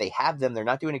Hulu, if they have them, they're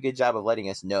not doing a good job of letting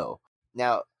us know.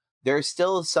 Now, there's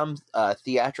still some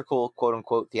theatrical,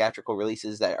 quote-unquote, theatrical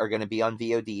releases that are going to be on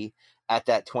VOD at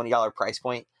that $20 price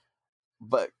point.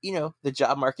 But, the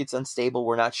job market's unstable.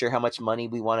 We're not sure how much money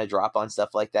we want to drop on stuff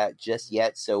like that just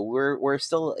yet. So we're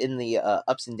still in the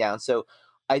ups and downs. So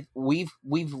we've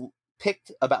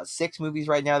picked about 6 movies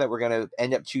right now that we're going to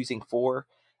end up choosing 4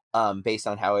 based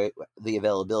on the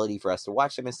availability for us to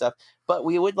watch them and stuff. But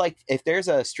we would like, if there's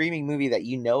a streaming movie that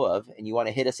you know of and you want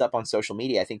to hit us up on social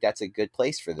media, I think that's a good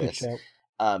place for this.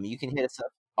 You can hit us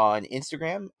up on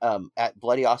Instagram at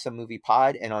Bloody Awesome Movie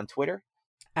Pod, and on Twitter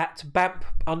at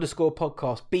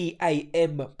BAMP_podcast,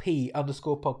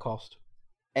 BAMP_podcast.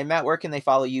 And Matt, where can they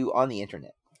follow you on the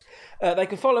internet? They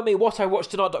can follow me,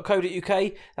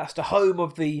 whatIwatchtonight.co.uk. That's the home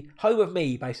of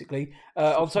me, basically.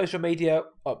 On social media,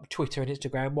 Twitter and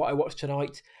Instagram, What I Watched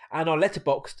Tonight, and on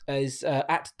Letterboxd is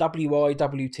at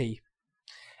WIWT.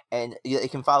 And you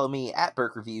can follow me at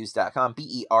BerkReviews.com,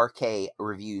 BERK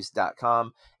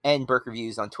Reviews.com, and Berk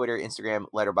Reviews on Twitter, Instagram,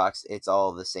 Letterboxd. It's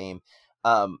all the same.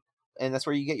 And that's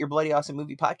where you get your Bloody Awesome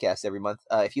Movie podcast every month.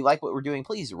 If you like what we're doing,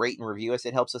 please rate and review us.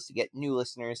 It helps us to get new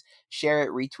listeners. Share it,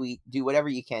 retweet, do whatever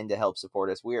you can to help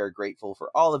support us. We are grateful for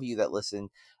all of you that listen.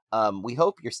 We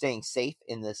hope you're staying safe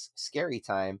in this scary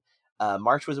time.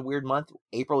 March was a weird month.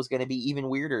 April is going to be even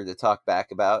weirder to talk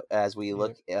back about as we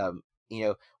look.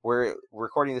 We're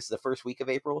recording this the first week of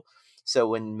April. So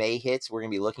when May hits, we're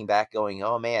going to be looking back going,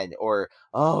 oh man, or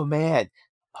oh man,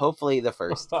 hopefully the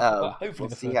first. We'll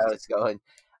see how it's going.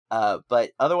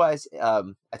 But otherwise, I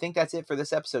think that's it for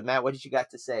this episode. Matt, what did you got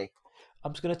to say?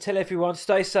 I'm just going to tell everyone,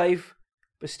 stay safe,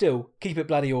 but still, keep it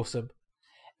bloody awesome.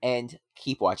 And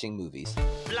keep watching movies.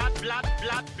 Blood, blood,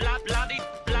 blood, blood, bloody,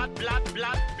 blood, blood,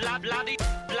 blood, blood, bloody,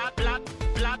 blood, blood,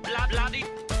 blood, blood, bloody.